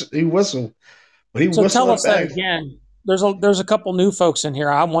one So, he whistled, but he so whistled tell it us that back. again. There's a couple new folks in here.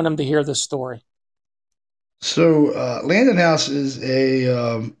 I want them to hear this story. So Landon House is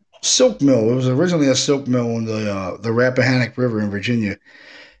a silk mill. It was originally a silk mill on the Rappahannock River in Virginia,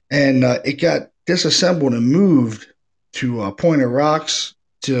 and it got disassembled and moved to Point of Rocks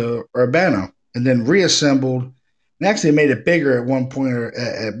to Urbana, and then reassembled. And actually, made it bigger at one point or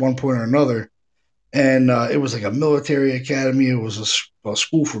at one point or another. And it was like a military academy. It was a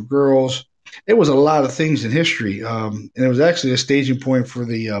school for girls. It was a lot of things in history, and it was actually a staging point for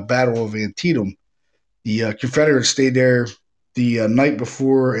the Battle of Antietam. The Confederates stayed there the night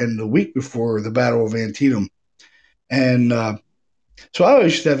before and the week before the Battle of Antietam, and so I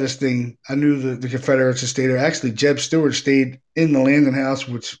always used to have this thing. I knew the Confederates had stayed there. Actually, Jeb Stuart stayed in the Landon House,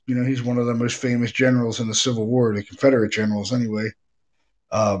 which he's one of the most famous generals in the Civil War, the Confederate generals, anyway.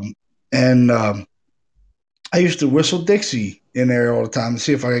 Um, and I used to whistle Dixie in there all the time to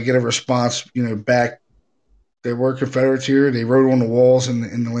see if I could get a response. Back there were Confederates here. They wrote on the walls in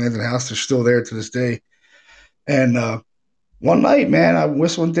the Landon House. They're still there to this day. And one night, man, I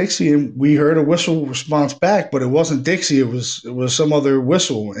whistling Dixie, and we heard a whistle response back, but it wasn't Dixie. It was some other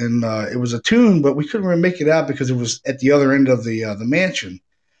whistle, and it was a tune, but we couldn't really make it out because it was at the other end of the mansion.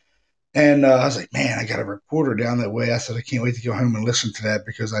 And I was like, man, I got a recorder down that way. I said, I can't wait to go home and listen to that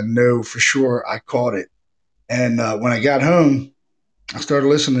because I know for sure I caught it. And when I got home, I started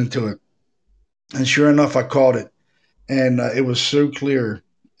listening to it, and sure enough, I caught it, and it was so clear.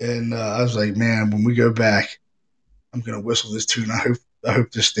 And I was like, man, when we go back, I'm gonna whistle this tune. I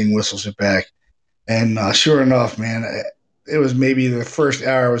hope this thing whistles it back. And sure enough, man, it was maybe the first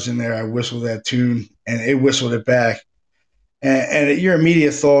hour I was in there. I whistled that tune, and it whistled it back. And your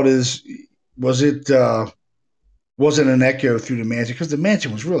immediate thought is, was it wasn't an echo through the mansion because the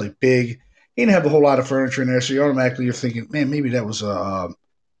mansion was really big. He didn't have a whole lot of furniture in there, so you automatically you're thinking, man, maybe that was an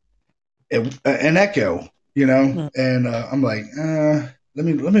echo, Mm, And I'm like, let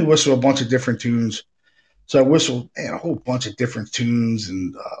me whistle a bunch of different tunes. So I whistled a whole bunch of different tunes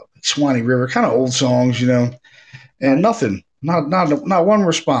and Swanee River, kind of old songs, and right. nothing, not one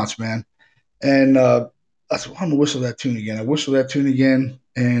response, man. And I said, well, I'm gonna whistle that tune again. I whistled that tune again,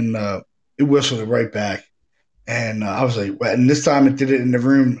 and it whistled it right back. And I was like, and this time it did it in the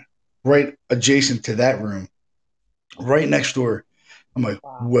room right adjacent to that room, right next door. I'm like,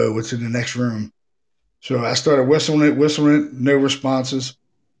 Wow. whoa, what's in the next room? So I started whistling it, no responses.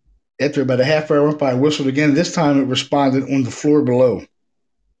 After about a half hour went by, I whistled again. This time it responded on the floor below.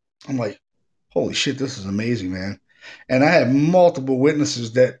 I'm like, holy shit, this is amazing, man. And I had multiple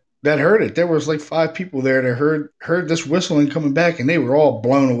witnesses that heard it. There was like 5 people there that heard this whistling coming back, and they were all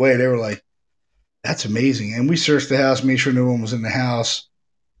blown away. They were like, that's amazing. And we searched the house, made sure no one was in the house.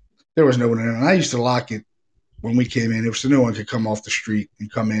 There was no one in it. And I used to lock it when we came in. It was so no one could come off the street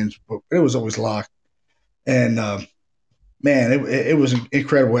and come in, but it was always locked. And man, it was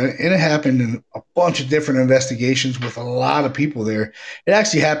incredible. And it happened in a bunch of different investigations with a lot of people there. It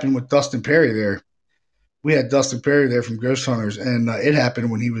actually happened with Dustin Perry there. We had Dustin Perry there from Ghost Hunters, and it happened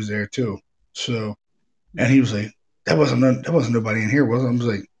when he was there too. So, and he was like, that wasn't nobody in here, was it? I was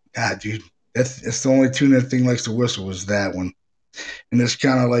like, God, dude, that's the only tune that thing likes to whistle was that one. And it's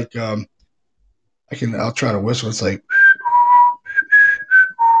kind of like I'll try to whistle. It's like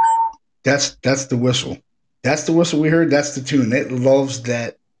that's the whistle. That's the whistle we heard. That's the tune. It loves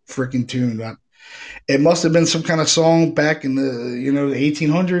that freaking tune. It must have been some kind of song back in the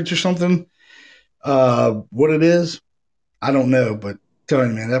 1800s or something. What it is, I don't know. But tell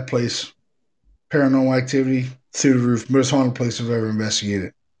you, man, that place, paranormal activity through the roof, most haunted place I've ever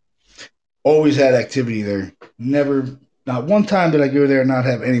investigated. Always had activity there. Never, not one time did I go there and not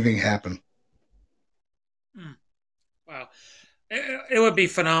have anything happen. Mm, wow. It would be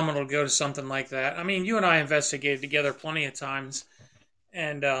phenomenal to go to something like that. I mean, you and I investigated together plenty of times,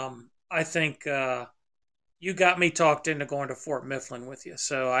 and I think you got me talked into going to Fort Mifflin with you.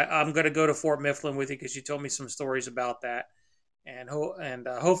 So I'm going to go to Fort Mifflin with you because you told me some stories about that, and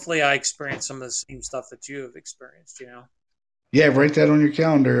hopefully I experience some of the same stuff that you have experienced. You know. Yeah, write that on your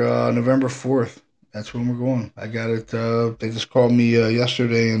calendar. November 4th. That's when we're going. I got it. They just called me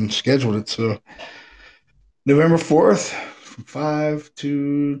yesterday and scheduled it. So November 4th from 5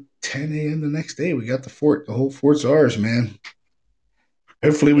 to 10 a.m. the next day. We got the fort. The whole fort's ours, man.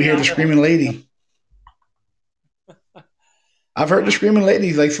 Hopefully, we hear Yeah, the I'm gonna. screaming lady. I've heard the Wow. screaming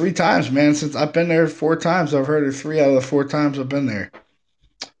lady like 3 times, man. Since I've been there 4 times, I've heard her 3 out of the 4 times I've been there.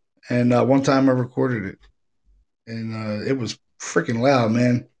 And one time I recorded it. and it was freaking loud,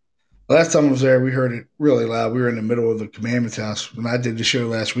 man. Last time I was there, we heard it really loud. We were in the middle of the Commandment's house when I did the show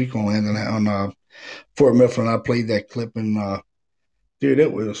last week on Land on Fort Mifflin. I played that clip, and dude,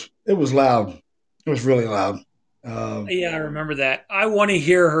 it was loud. It was really loud. Um, Yeah, I remember that. I want to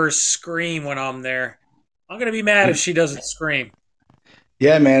hear her scream when I'm there. I'm gonna be mad if she doesn't scream.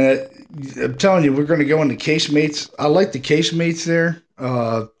 yeah, man. I'm telling you, we're going to go into casemates. I like the casemates there.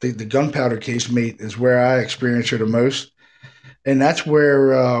 The gunpowder casemate is where I experience her the most, and that's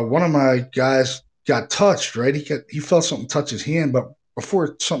where one of my guys got touched. Right, he felt something touch his hand, but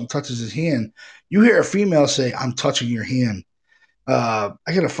before something touches his hand, you hear a female say, "I'm touching your hand." I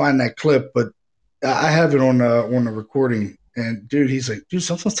gotta find that clip, but I have it on the recording. And dude, he's like, "Dude,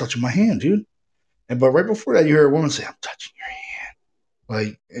 something's touching my hand, dude." And but right before that, you hear a woman say, "I'm touching your hand."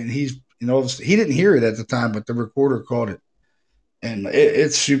 Like, and he's he didn't hear it at the time, but the recorder caught it, and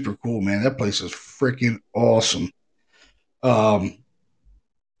it's super cool, man. That place is freaking awesome. Um,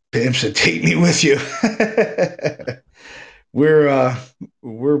 Pam said, "Take me with you." we're uh,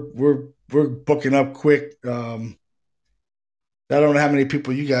 we're booking up quick. I don't know how many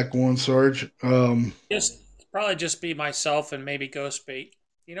people you got going, Sarge. Just probably just be myself and maybe ghost bait.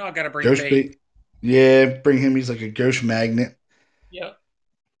 You know, I got to bring Ghost bait. bait. Yeah, bring him. He's like a ghost magnet. Yep.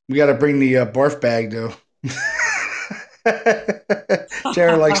 We got to bring the barf bag though.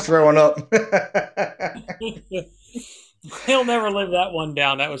 Jared likes throwing up. He'll never live that one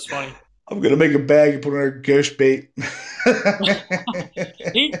down. That was funny. I'm gonna make a bag and put on a ghost bait.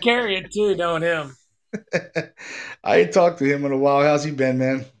 He'd carry it too, knowing him. I ain't talked to him in a while. How's he been,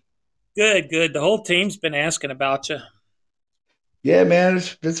 man? Good, good. The whole team's been asking about you. Yeah, man.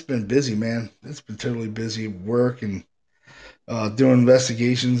 It's been busy, man. It's been totally busy. Work and doing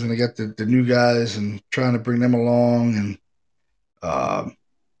investigations, and I got the new guys and trying to bring them along. And uh,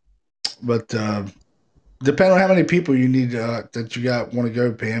 but depending on how many people you need that you got want to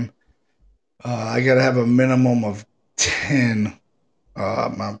go, Pam. I got to have a minimum of 10.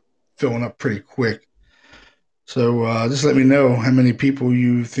 I'm filling up pretty quick. So just let me know how many people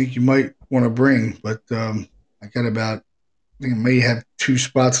you think you might want to bring. But I got about, I think I may have 2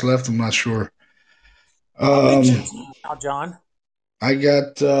 spots left. I'm not sure. How big's your Um, team now, John? I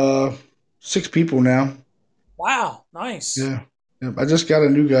got 6 people now. Wow, nice. Yeah. Yep. I just got a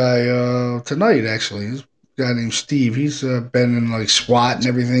new guy tonight, actually. This guy named Steve. He's been in like SWAT and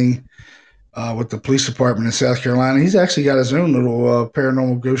everything with the police department in South Carolina. He's actually got his own little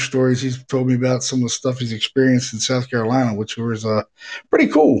paranormal ghost stories. He's told me about some of the stuff he's experienced in South Carolina, which was pretty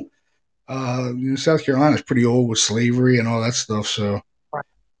cool. South Carolina is pretty old with slavery and all that stuff. So, Right.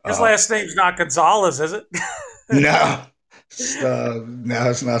 His uh, last name's not Gonzalez, is it? no, no,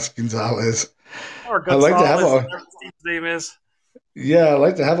 it's not Gonzalez. Or I'd like to have Gonzalez, a, whatever Steve's name is. yeah, I'd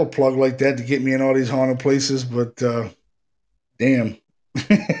like to have a plug like that to get me in all these haunted places, but damn.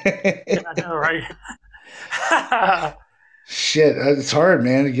 Yeah, I know, right? Shit, it's hard,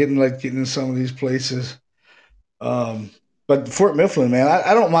 man, getting in some of these places. Um, but Fort Mifflin, man,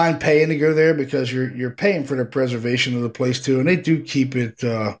 I don't mind paying to go there because you're paying for the preservation of the place too, and they do keep it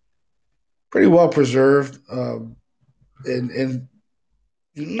pretty well preserved. And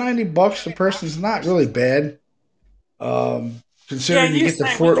 $90 a person is not really bad, Yeah, considering you you get the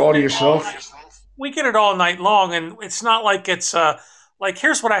say we fort all get to it all yourself. night. We get it all night long, and it's not like it's like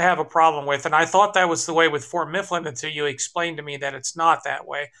here's what I have a problem with, and I thought that was the way with Fort Mifflin until you explained to me that it's not that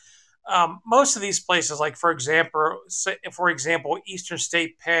way. Most of these places, like for example, Eastern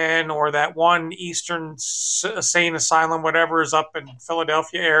State Pen or that one Eastern Sane Asylum, whatever is up in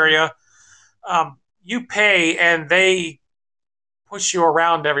Philadelphia area, you pay and they push you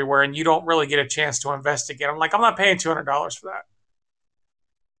around everywhere, and you don't really get a chance to investigate. I'm like, I'm not paying $200 for that.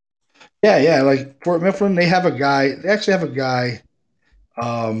 Yeah, yeah, like Fort Mifflin, they have a guy. They actually have a guy.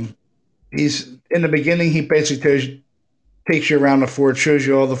 Um, he's in the beginning. He basically takes you around the fort, shows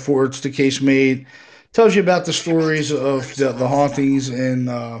you all the forts the case made, tells you about the stories of the hauntings in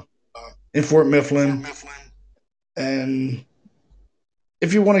Fort Mifflin. And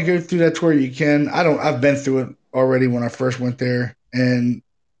if you want to go through that tour, you can. I don't. I've been through it already when I first went there, and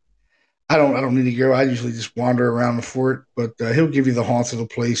I don't need to go. I usually just wander around the fort, but he'll give you the haunts of the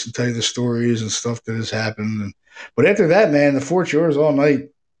place and tell you the stories and stuff that has happened. But after that, man, the fort's yours all night.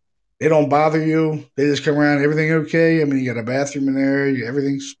 They don't bother you. They just come around. Everything okay? I mean, you got a bathroom in there.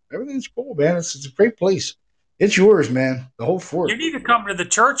 Everything's cool, man. It's a great place. It's yours, man. The whole You fort. need to come to the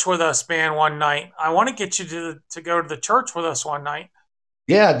church with us, man, one night. I want to get you to go to the church with us one night.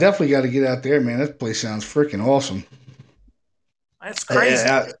 Yeah, I definitely got to get out there, man. That place sounds freaking awesome. It's I, crazy.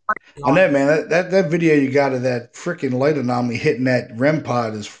 I, It's crazy I know, haunted. man. That video you got of that freaking light anomaly hitting that REM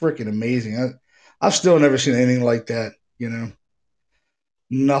pod is freaking amazing. I've still never seen anything like that.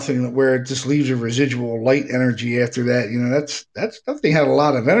 Nothing where it just leaves a residual light energy after that. That thing had a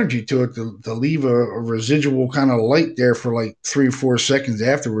lot of energy to it to leave a residual kind of light there for like 3 or 4 seconds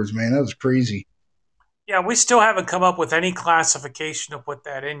afterwards. Man, that was crazy. Yeah, we still haven't come up with any classification to put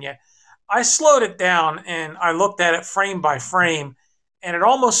that in yet. I slowed it down and I looked at it frame by frame, and it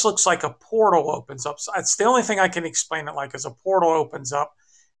almost looks like a portal opens up. So it's the only thing I can explain it like is a portal opens up,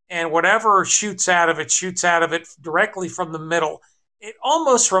 and whatever shoots out of it directly from the middle. It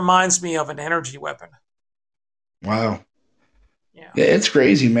almost reminds me of an energy weapon. Wow. Yeah, Yeah, it's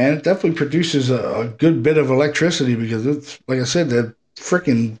crazy, man. It definitely produces a good bit of electricity because it's like I said, the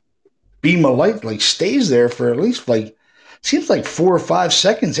freaking beam of light like stays there for at least like seems like 4 or 5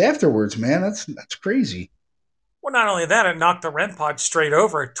 seconds afterwards, man. That's crazy. well, not only that, it knocked the REM pod straight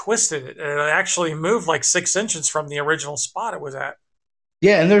over. It twisted it. It actually moved like 6 inches from the original spot it was at.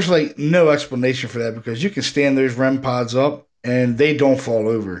 Yeah, and there's like no explanation for that because you can stand those REM pods up and they don't fall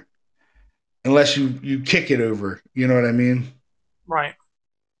over unless you kick it over. You know what I mean? Right.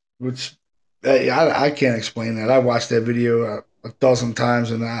 Which I can't explain that. I watched that video a dozen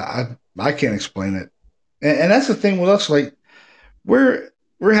times and I can't explain it. And that's the thing with us. Like we're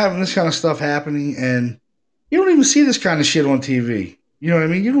we're having this kind of stuff happening, and you don't even see this kind of shit on TV. You know what I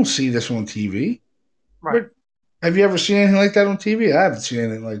mean? You don't see this on TV. Right. But have you ever seen anything like that on TV? I haven't seen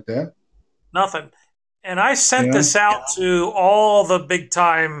anything like that. Nothing. And I You sent know? this out to all the big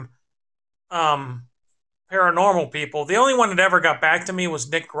time um, paranormal people. The only one that ever got back to me was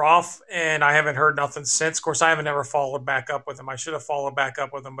Nick Groff, and I haven't heard nothing since. Of course, I haven't ever followed back up with him. I should have followed back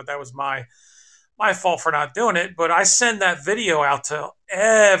up with him, but that was my fault for not doing it. But I send that video out to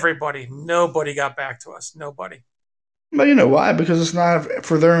everybody. Nobody got back to us. Nobody. But you know why? Because it's not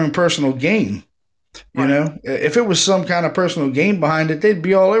for their own personal gain. Right. If it was some kind of personal gain behind it, they'd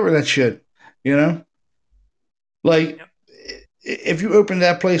be all over that shit. You know, like Yep. if you opened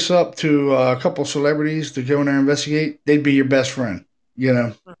that place up to a couple celebrities to go in there and investigate, they'd be your best friend. You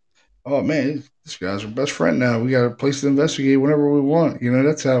know, oh man, this guy's our best friend now. We got a place to investigate whenever we want.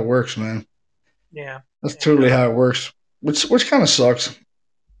 That's how it works, man. Yeah. That's And totally how it works. Which kind of sucks.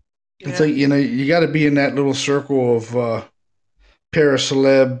 It's yeah. like you got to be in that little circle of para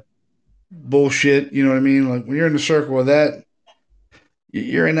celeb bullshit. You know what I mean? Like when you're in the circle of that,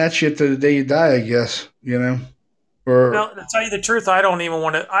 you're in that shit to the day you die, I guess. Or Well, to tell you the truth, I don't even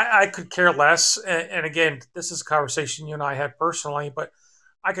want to. I could care less. And again, this is a conversation you and I had personally, but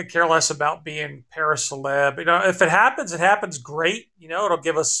I could care less about being para celeb. If it happens, it happens. Great. It'll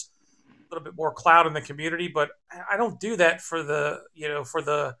give us a little bit more clout in the community. But I don't do that for the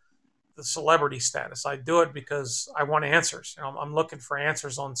celebrity status. I do it because I want answers. I'm looking for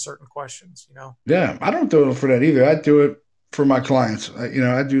answers on certain questions. yeah, I don't do it for that either. I do it for my clients.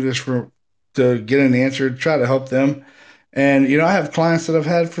 I do this for to get an answer, try to help them. And I have clients that I've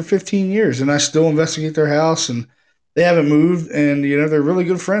had for 15 years, and I still investigate their house, and they haven't moved, and they're really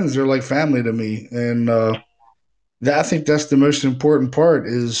good friends. They're like family to me, and I think that's the most important part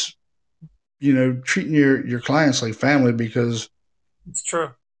is treating your clients like family because It's true.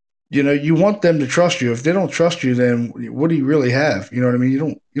 you want them to trust you. If they don't trust you, then what do you really have? You know what I mean?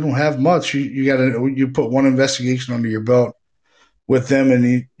 You don't have much. You got to you put one investigation under your belt with them,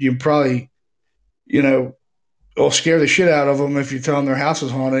 and you probably you know will scare the shit out of them if you tell them their house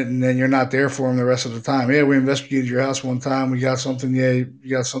is haunted, and then you're not there for them the rest of the time. Yeah, we investigated your house one time. We got something. Yeah, you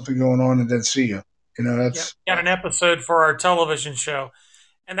got something going on, and then see you. Yep. That's Got an episode for our television show.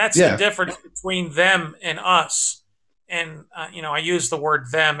 And that's the yeah, difference between them and us. And I use the word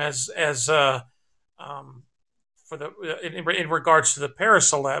them as um, for the in regards to the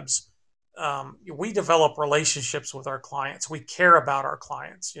paracelebs. We develop relationships with our clients. We care about our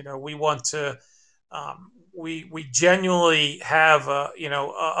clients. We want to. We genuinely have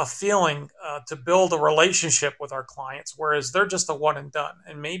a feeling to build a relationship with our clients, whereas they're just a one and done,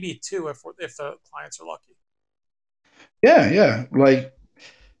 and maybe two if the clients are lucky. yeah. Like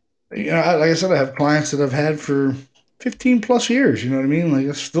like I said, I have clients that I've had for 15 plus years. You know what I mean? Like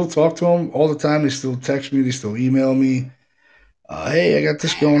I still talk to them all the time. They still text me. They still email me. Hey, I got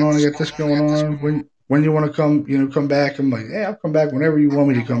this going on. I got this going on. When you want to come, come back. I'm like, hey, I'll come back whenever you want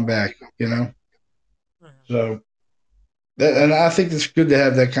me to come back. Mhm. So and I think it's good to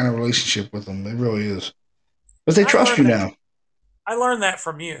have that kind of relationship with them. It really is, but they And trust you now. I learned that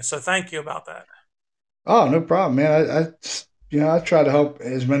from you, so thank you about that. Oh, no problem, man. I try to help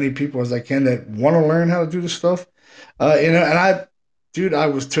as many people as I can that want to learn how to do this stuff. And dude, I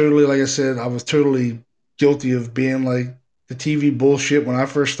was totally, like I said, I was totally guilty of being like the TV bullshit when I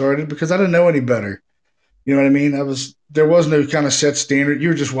first started because I didn't know any better. You know what I mean? There was no kind of set standard. You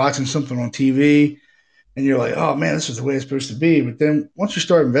were just watching something on TV, and you're like, oh man, this is the way it's supposed to be. But then once you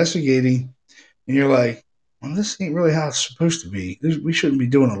start investigating, and you're like, well, this ain't really how it's supposed to be. We shouldn't be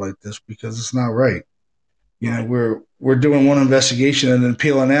doing it like this because it's not right. You know, Right. we're doing one investigation and then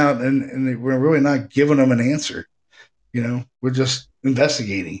peeling out, and we're really not giving them an answer. You know, we're just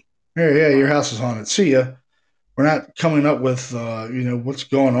investigating. Hey, yeah, your Right. house is haunted. See ya. We're not coming up with, what's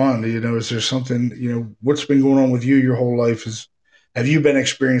going on. You know, is there something? You know, what's been going on with you your whole life? Have you been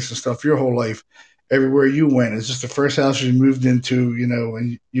experiencing stuff your whole life? Everywhere you went, is this the first house you moved into? You know,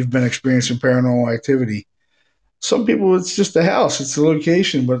 and you've been experiencing paranormal activity. Some people, it's just the house, it's the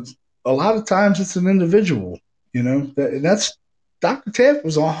location, but a lot of times it's an individual. You know, and that's Dr. Taft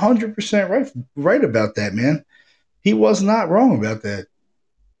was 100% right about that, man. He was not wrong about that.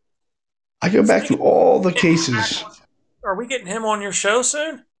 I go back Speaking through all the of getting cases. back, are we getting him on your show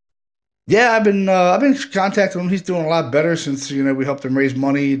soon? Yeah, I've been contacting him. He's doing a lot better since we helped him raise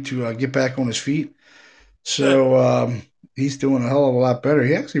money to get back on his feet. Good. So he's doing a hell of a lot better.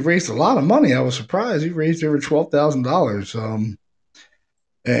 He actually raised a lot of money. I was surprised. He raised over $12,000.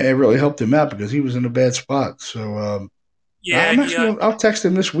 And it really helped him out because he was in a bad spot. So Yeah, I'll text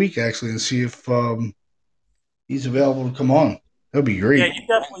him this week actually and see if he's available to come on. That'd be yeah. great. You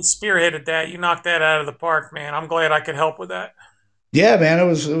definitely spearheaded that. You knocked that out of the park, man. I'm glad I could help with that. Yeah, man, it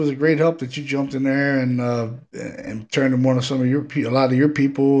was a great help that you jumped in there and turned him one of some of a lot of your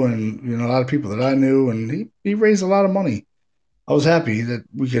people and a lot of people that I knew, and he raised a lot of money. I was happy that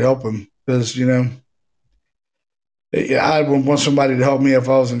we could help him because yeah, I would want somebody to help me if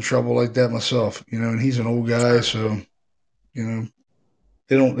I was in trouble like that myself. And he's an old guy, Sure. so you know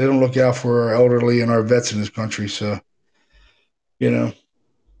they don't look out for our elderly and our vets in this country. So you know,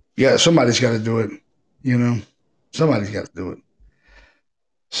 yeah, somebody's got to do it. You know, somebody's got to do it.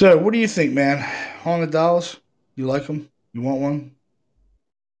 So, what do you think, man? Haunted dolls? You like them? You want one?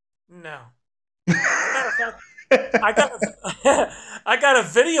 No. As a matter of fact, I got I got a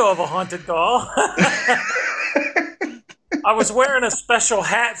video of a haunted doll. I was wearing a special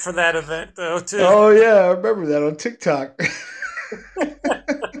hat for that event, though, too. Oh yeah, I remember that on TikTok.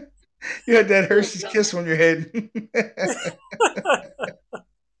 You had that Hershey's kiss on your head.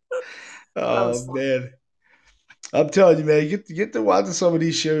 That was Oh fun. man, I'm telling you, man, get to watching some of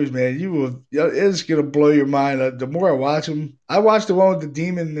these shows, man. It's gonna blow your mind. The more I watch them, I watched the one with the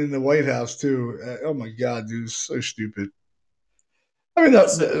demon in the White House too. Oh my god, dude, it's so stupid. I mean,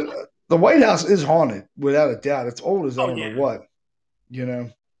 Listen. the White House is haunted without a doubt. It's old as I Oh don't know yeah. what. You know,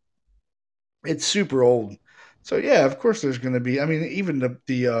 it's super old. So yeah, of course there's going to be. I mean, even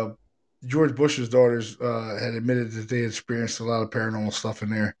the George Bush's daughters had admitted that they experienced a lot of paranormal stuff in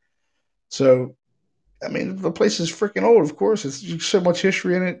there. So I mean, the place is freaking old. Of course, it's so much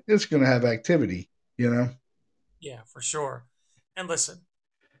history in it. It's going to have activity. You know. Yeah, for sure. And listen,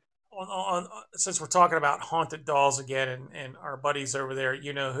 since we're talking about haunted dolls again, and our buddies over there,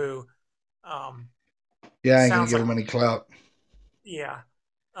 you know who, um, Yeah, I ain't going to sounds give like them any clout. yeah,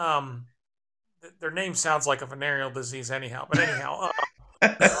 um, their name sounds like a venereal disease anyhow. But anyhow,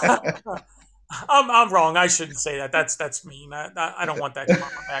 I'm wrong. I shouldn't say that. That's mean. I don't want that karma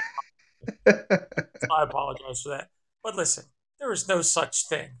back. So I apologize for that. But listen, there is no such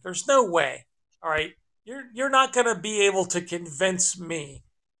thing. There's no way. All right, you're not gonna be able to convince me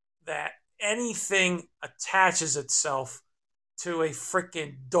that anything attaches itself to a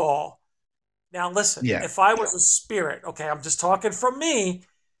freaking doll. Now, listen, Yeah. if I was a spirit, okay, I'm just talking from me.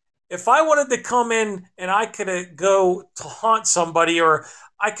 If I wanted to come in and I could go to haunt somebody or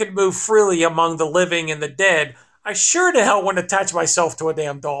I could move freely among the living and the dead, I sure to hell wouldn't attach myself to a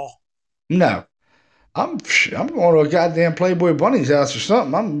damn doll. No, I'm going to a goddamn Playboy Bunny's house or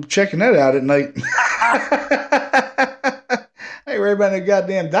something. I'm checking that out at night. I ain't worried about that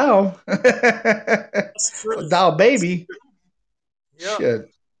goddamn doll. That's A truth. doll baby. Yep. Shit.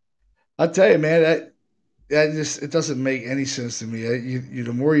 I tell you, man, that just it doesn't make any sense to me.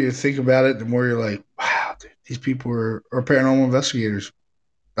 The more you think about it, the more you're like, wow, dude, these people are paranormal investigators.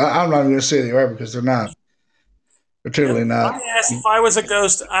 I'm not even going to say they are because they're not. They're totally Yep. My not. ass, if I was a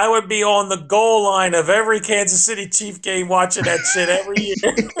ghost, I would be on the goal line of every Kansas City Chief game watching that shit every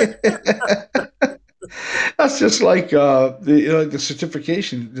year. That's just like the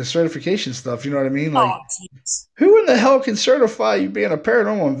certification stuff. You know what I mean? Oh, Like, jeez. who in the hell can certify you being a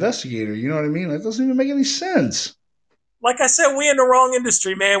paranormal investigator? You know what I mean? That doesn't even make any sense. Like I said, we in the wrong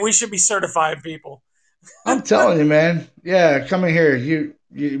industry, man. We should be certifying people. I'm telling you, man. Yeah, come in here. You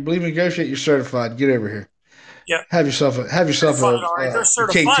believe in ghost shit? You're certified. Get over here. Yep. Have yourself Certified, all right. They're a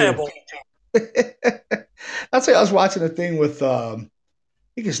K2. certifiable. I'll say I was watching a thing with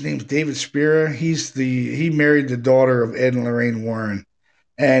think his name's David Spira. He married the daughter of Ed and Lorraine Warren,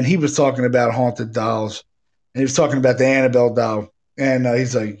 and he was talking about haunted dolls, and he was talking about the Annabelle doll, and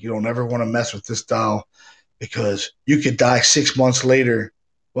he's like, you don't ever want to mess with this doll because you could die 6 months later.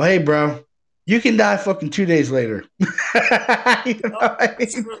 Well, hey, bro, you can die fucking 2 days later. You know Oh, what I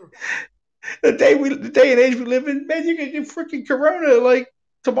that's mean? true. The day and age we live in, man, you can get freaking corona like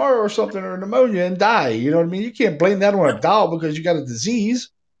tomorrow or something, or pneumonia and die. You know what I mean? You can't blame that on a Yep. doll because you got a disease.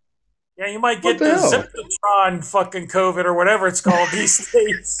 Yeah, you might What get the the hell? Ziptotron fucking COVID or whatever it's called these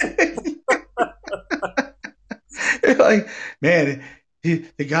days. Like, man,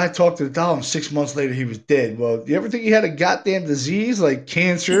 the guy talked to the doll, and 6 months later he was dead. Well, you ever think he had a goddamn disease like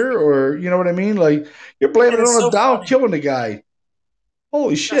cancer, or you know what I mean? Like, you're blaming And it it's on a so doll funny. killing the guy.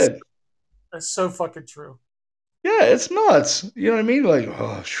 Holy That's shit! that's so fucking true. Yeah, it's nuts. You know what I mean? Like,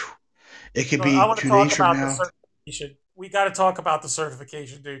 oh, it could So I be want to 2 days talk from about the now. certification. We got to talk about the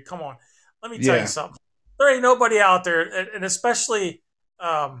certification, dude. Come on. Let me tell you Yeah. something. There ain't nobody out there, and especially,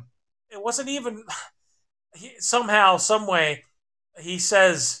 um, it wasn't even somehow, some way. He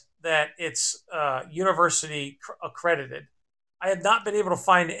says that it's university accredited. I have not been able to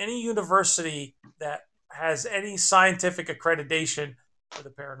find any university that has any scientific accreditation for the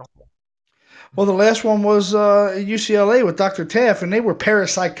paranormal. Well, the last one was at UCLA with Dr. Taff, and they were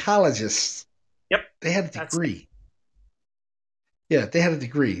parapsychologists. Yep, They had a that's it. degree. Yeah, they had a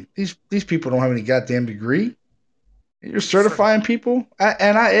degree. These people don't have any goddamn degree. You're Certified. certifying people.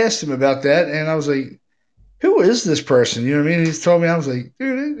 And I asked him about that, and I was like, "Who is this person?" You know what I mean? He's told me. I was like,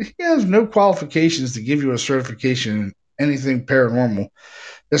 "Dude, he has no qualifications to give you a certification in anything paranormal.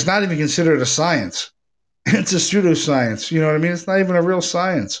 It's not even considered a science. It's a pseudoscience. You know what I mean? It's not even a real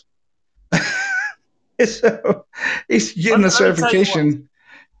science." So he's getting a Let me tell you what. certification.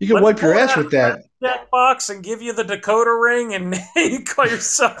 You can Let me wipe your pull ass that with that. check box and give you the decoder ring, and you call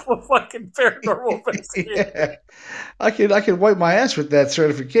yourself a fucking paranormal investigator. Yeah, I could wipe my ass with that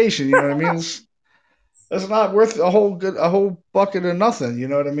certification. You know what I mean? It's not worth a whole bucket of nothing. You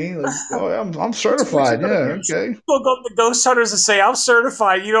know what I mean? Like, oh, I'm What you certified. gonna Yeah, do? okay. You'll go up to ghost hunters and say, "I'm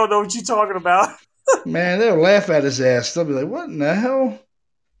certified." You don't know what you're talking about. Man, they'll laugh at his ass. They'll be like, "What in the hell,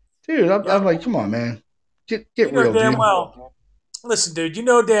 dude?" I'm Yep. like, "Come on, man, get You know real, damn dude." well. Listen, dude. You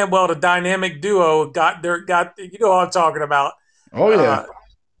know damn well the dynamic duo got. You know what I'm talking about. Oh yeah, Uh,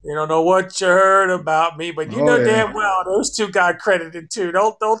 you don't know what you heard about me, but you oh know yeah. damn well those two got credited too.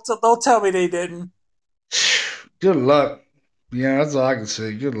 Don't tell me they didn't. Good luck. Yeah, that's all I can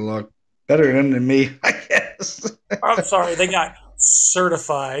say. Good luck. Better than me, I guess. I'm sorry, they got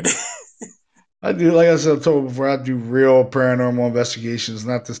certified. I do, like I said, I told before, I do real paranormal investigations,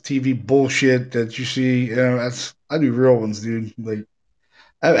 not this TV bullshit that you see. You know, I do real ones, dude. Like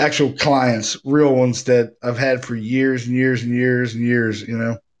I have actual clients, real ones that I've had for years and years and years and years. You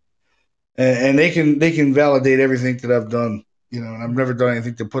know, and they can validate everything that I've done. You know, and I've never done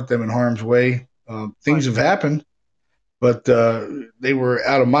anything to put them in harm's way. Things Right. have happened, but they were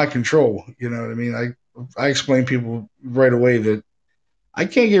out of my control. You know what I mean? I explain people right away that I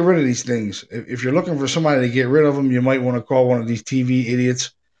can't get rid of these things. If you're looking for somebody to get rid of them, you might want to call one of these TV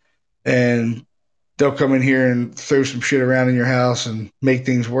idiots, and they'll come in here and throw some shit around in your house and make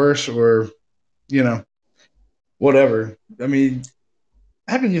things worse, or you know, whatever. I mean,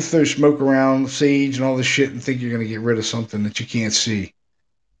 how can you throw smoke around, sage, and all this shit, and think you're going to get rid of something that you can't see?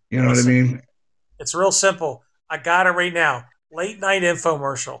 You know what I Listen, mean? it's real simple. I got it right now. Late night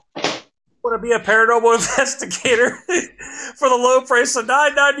infomercial. Want to be a paranormal investigator for the low price of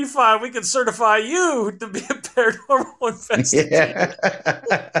 $9.95? We can certify you to be a paranormal investigator.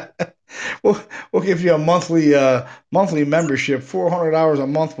 Yeah. We'll give you a monthly membership, $400 a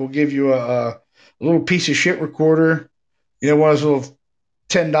month. We'll give you a little piece of shit recorder. You know, one of those little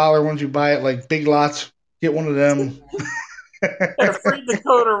 $10 ones you buy at like Big Lots. Get one of them. And a free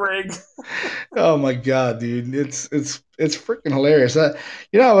decoder ring. Oh my god, dude, it's freaking hilarious. I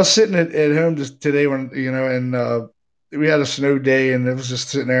was sitting at home just today when and we had a snow day, and it was just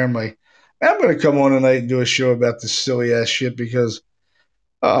sitting there. I'm like, "Man, I'm gonna come on tonight and do a show about this silly ass shit because,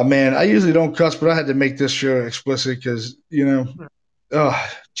 oh man, I usually don't cuss, but I had to make this show explicit because oh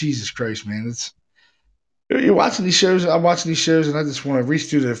Jesus Christ, man, it's you're watching these shows. I'm watching these shows, and I just want to reach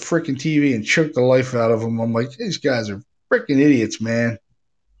through the freaking TV and choke the life out of them. I'm like, these guys are freaking idiots, man,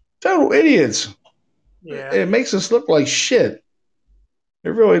 total idiots. Yeah. It makes us look like shit. It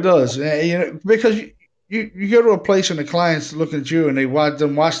really does. Because you go to a place and the clients look at you and they watch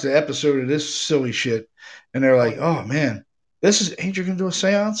the episode of this silly shit, and they're Oh like, yeah. "Oh man, ain't you gonna do a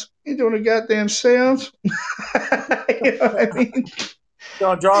séance? Ain't doing a goddamn séance?" You know what I mean?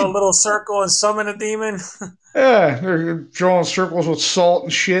 Draw a little circle and summon a demon. Yeah, they're drawing circles with salt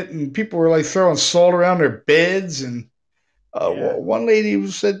and shit, and people were like throwing salt around their beds. And Yeah. one lady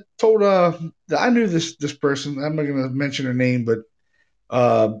said, told I knew this person. I'm not going to mention her name, but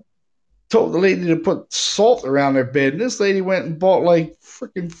uh, told the lady to put salt around their bed. And this lady went and bought like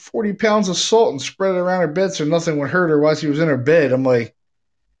freaking 40 pounds of salt and spread it around her bed so nothing would hurt her while she was in her bed. I'm like,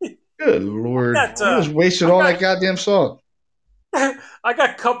 good lord, Got you just wasted I all got that goddamn salt. I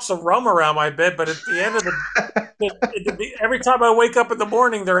got cups of rum around my bed, but at the end of every time I wake up in the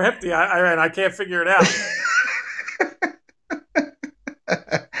morning, they're empty. And I can't figure it out.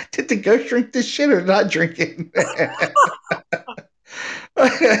 Did the ghost drink this shit or not drink it?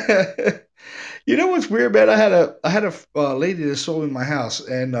 You know what's weird, man? I had a lady that sold me my house,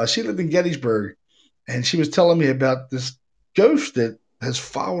 and she lived in Gettysburg, and she was telling me about this ghost that has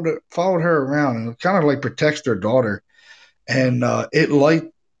followed her around and kind of like protects their daughter, Mhm. and it liked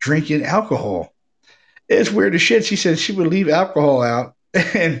drinking alcohol. It's weird as shit. She said she would leave alcohol out,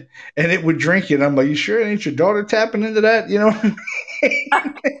 and it would drink it. I'm like, you sure it ain't your daughter tapping into that? You know what I mean?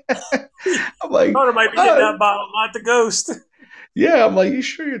 I'm Your like, daughter might be hitting that bottle, not the ghost. yeah, I'm like, you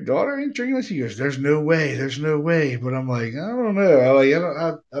sure your daughter ain't drinking this? She goes, there's no way. But I'm like, I don't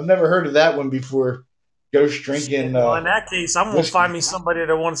know. I've never heard of that one before. Ghost Shit. drinking Well, in that case, I'm gonna find whiskey. me somebody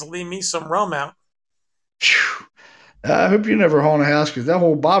that wants to leave me some rum out. Phew. I hope you never haunt a house because that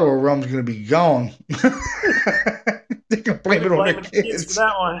whole bottle of rum's gonna be gone. They can I'll blame be it on their blaming the kids for kids.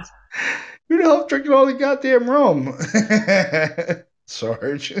 that one. Who the hell's drinking all the goddamn rum?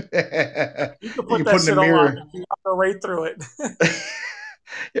 Sarge. You can You put can that put in the shit on lock mirror. and key. I'll go right through it.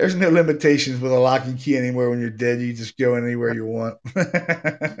 There's no limitations with a lock and key anymore when you're dead. You just go anywhere you want.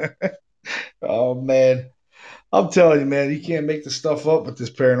 Oh man. I'm telling you, man, you can't make the stuff up with this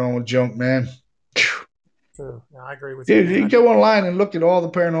paranormal junk, man. True. No, I agree with you, Dude, man. you go online and look at all the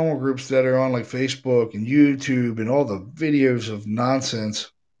paranormal groups that are on like Facebook and YouTube and all the videos of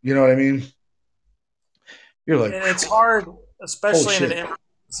nonsense. You know what I mean? You're like, And it's hard, holy especially in an shit. internet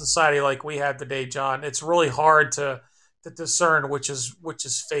society like we have today, John. It's really hard to discern which is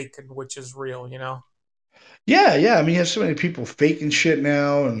fake and which is real. You know. Yeah, yeah. I mean, you have so many people faking shit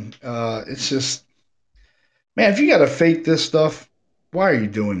now, and it's just, man, if you got to fake this stuff, why are you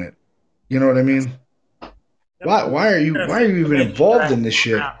doing it? You know what I That's, mean? yep. Gotta Why are fake you it to even make it involved crack. in this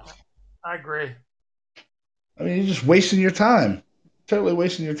shit? Yeah, I agree. I mean, you're just wasting your time. Totally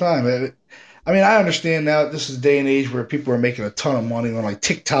wasting your time. I mean, I understand now this is a day and age where people are making a ton of money on like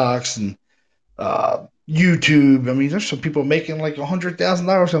TikToks and YouTube. I mean, there's some people making like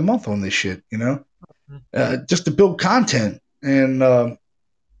 $100,000 a month on this shit, Mhm. just to build content. And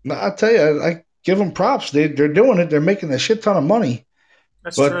I tell you, I give them props. They're doing it. They're making a shit ton of money.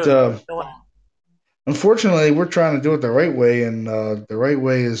 That's But true. unfortunately, we're trying to do it the right way, and the right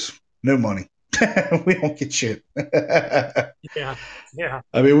way is no money. We don't get shit. Yeah, yeah,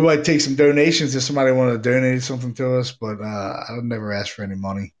 I mean, we might take some donations if somebody wanted to donate something to us, but I've never asked for any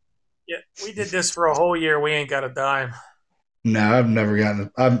money. yeah. We did this for a whole year. We ain't got a dime. No, I've never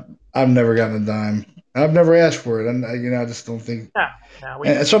gotten a dime. I've never asked for it, and I just don't think. Yeah, no.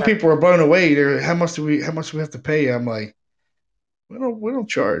 And We've some had. people are blown away. They're how much do we have to pay? I'm like, we don't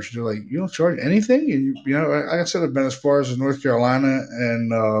charge. They're like, you don't charge anything, and like I said, I've been as far as North Carolina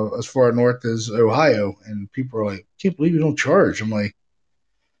and as far north as Ohio, and people are like, can't believe you don't charge. I'm like,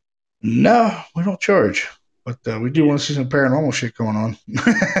 no, we don't charge. But we do Yeah, want to see some paranormal shit going on.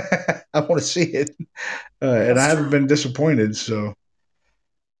 I want to see it, and I that's haven't true. been disappointed, so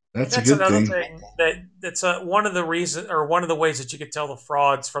And that's a that's good another thing. thing that's one of the reason or one of the ways that you could tell the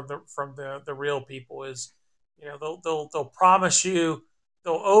frauds from the real people is, they'll promise you,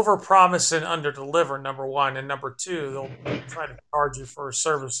 they'll overpromise and underdeliver. Number one, and number two, they'll try to charge you for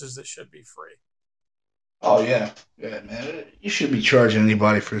services that should be free. Oh yeah, yeah, man. You shouldn't be charging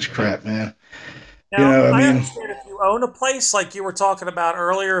anybody for this crap, man. Now, I I mean, understand if you own a place, like you were talking about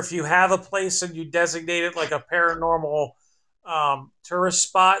earlier, if you have a place and you designate it like a paranormal tourist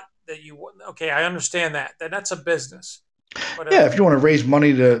spot, okay, I understand that. Then that's a business. But yeah, if if you want to raise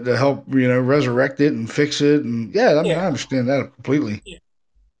money to help, resurrect it and fix it, and yeah, I mean, yeah, I understand that completely.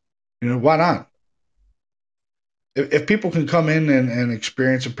 yeah, Why not? If people can come in and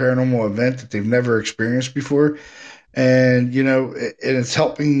experience a paranormal event that they've never experienced before, and and it's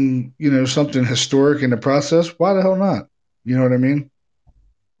helping, something historic in the process, why the hell not? You know what I mean?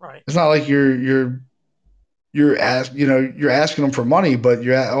 right. It's not like you're asking them for money, but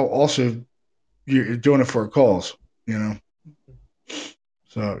also you're doing it for a cause. You know.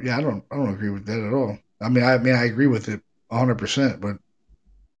 So yeah, I don't agree with that at all. I mean I agree with it 100%, but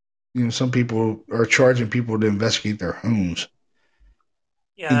some people are charging people to investigate their homes.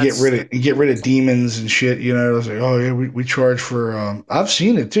 Yeah, and get rid of demons and shit. You know, it's like, oh yeah, we charge for. I've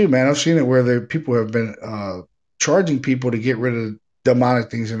seen it too, man. I've seen it where the people have been charging people to get rid of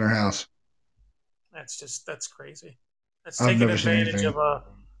demonic things in their house. that's crazy. That's I've taking never seen advantage anything. of a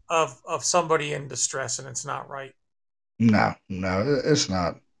of somebody in distress, and it's not right. No, no, it's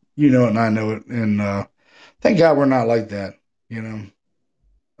not. You know it, and I know it, and thank God we're not like that. You know,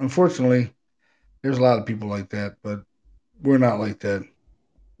 unfortunately, there's a lot of people like that, but we're not like that.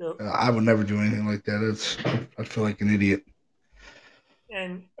 Yep. I would never do anything like that. I feel like an idiot.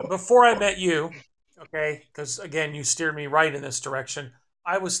 And before I met you, okay, because again, you steered me right in this direction.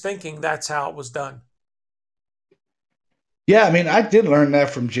 I was thinking that's how it was done. Yeah, I mean, I did learn that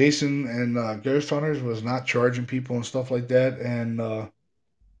from Jason and Ghost Hunters was not charging people and stuff like that, and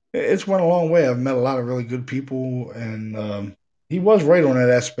it's went a long way. I've met a lot of really good people, and he was right on that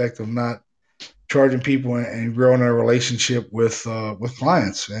aspect of not charging people and growing a relationship with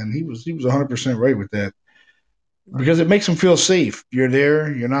clients, and he was 100% right with that Right. because it makes them feel safe. You're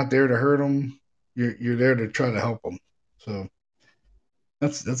there. You're not there to hurt them. You're there to try to help them. So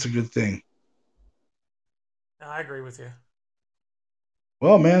that's a good thing. No, I agree with you.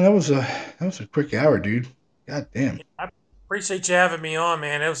 Well, man, that was a quick hour, dude. God damn. Yeah, I appreciate you having me on,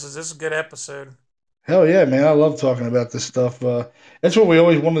 man. This is a good episode. Hell yeah, man. I love talking about this stuff. That's what we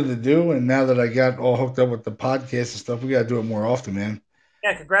always wanted to do. And now that I got all hooked up with the podcast and stuff, we got to do it more often, man. Yeah,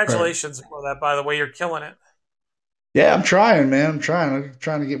 Right. congratulations for that. By the way, you're killing it. Yeah, I'm trying, man. I'm trying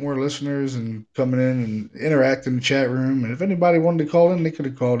to get more listeners and coming in and interact in the chat room. And if anybody wanted to call in, they could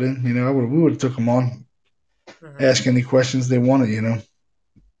have called in. You know, we would have took them on, Hmm. ask any questions they wanted. You know,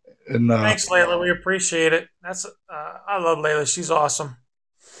 and Thanks, Layla. We appreciate it. I love Layla. She's awesome.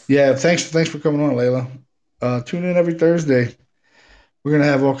 yeah, thanks for coming on, Layla. Tune in every Thursday. We're gonna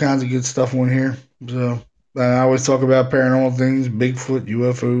have all kinds of good stuff on here. So I always talk about paranormal things, Bigfoot,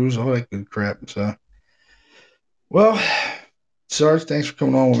 UFOs, all that good crap. So well, Sarge, thanks for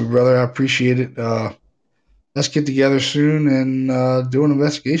coming on with me, brother. I appreciate it. Let's get together soon and do an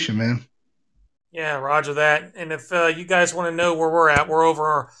investigation, man. Yeah, Roger that. And if you guys want to know where we're at, we're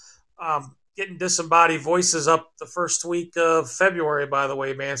over getting Disembodied Voices up the first week of February, by the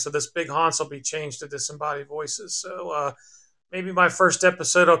way, man. So this big haunts will be changed to Disembodied Voices. So maybe my first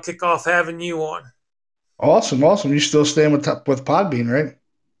episode I'll kick off having you on. Awesome, awesome. You still staying with Podbean, right?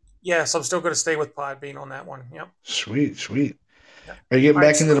 Yes, I'm still going to stay with Podbean on that one. Yep. Sweet, sweet. Yep. Are you getting All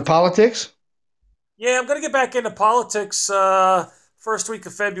right, back into the sweet. politics? Yeah, I'm going to get back into politics first week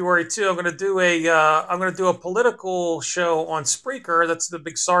of February too. I'm going to do a political show on Spreaker. That's the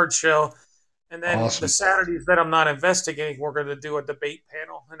big Sarge show. And then the Awesome. Saturdays that I'm not investigating, we're going to do a debate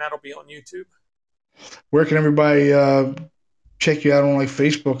panel, and that'll be on YouTube. Where can everybody check you out on like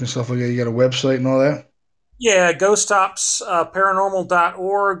Facebook and stuff like that? You got a website and all that? Yeah, Ghost Ops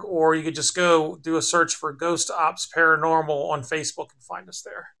Paranormal.org, or you could just go do a search for Ghost Ops Paranormal on Facebook and find us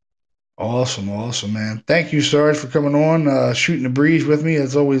there. Awesome, awesome, man. Thank you, Sarge, for coming on, shooting the breeze with me.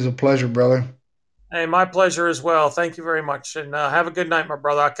 It's always a pleasure, brother. Hey, my pleasure as well. Thank you very much. And have a good night, my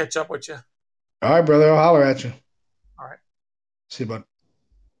brother. I'll catch up with you. All right, brother. I'll holler at you. All right. See you, bud.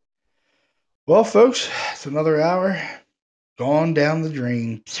 Well, folks, it's another hour gone down the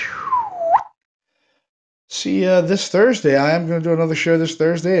drain. See you this Thursday. I am going to do another show this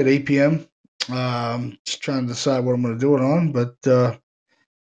Thursday at 8 p.m. Just trying to decide what I'm going to do it on, but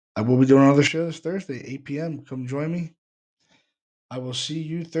I will be doing another show this Thursday, 8 p.m. Come join me. I will see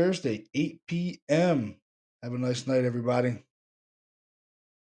you Thursday, 8 p.m. Have a nice night, everybody.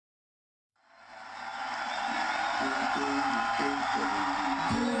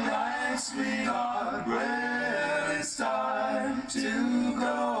 Good night, sweetheart. Well, it's time to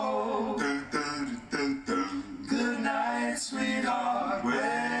go. Good night, sweetheart.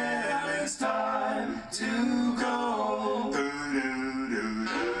 Well, it's time to go.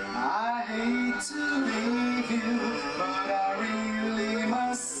 I hate to leave you, but I really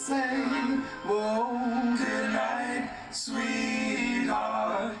must say, whoa. Good night,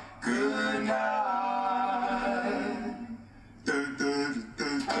 sweetheart. Good night. Good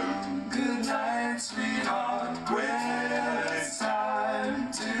night, sweetheart. Well, it's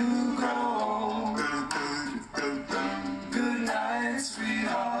time to go. Good night,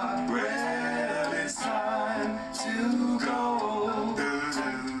 sweetheart. Well, it's time to go.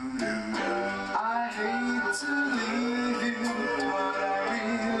 I hate to leave you, but I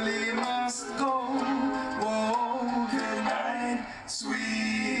really must go. Whoa, good night, sweetheart.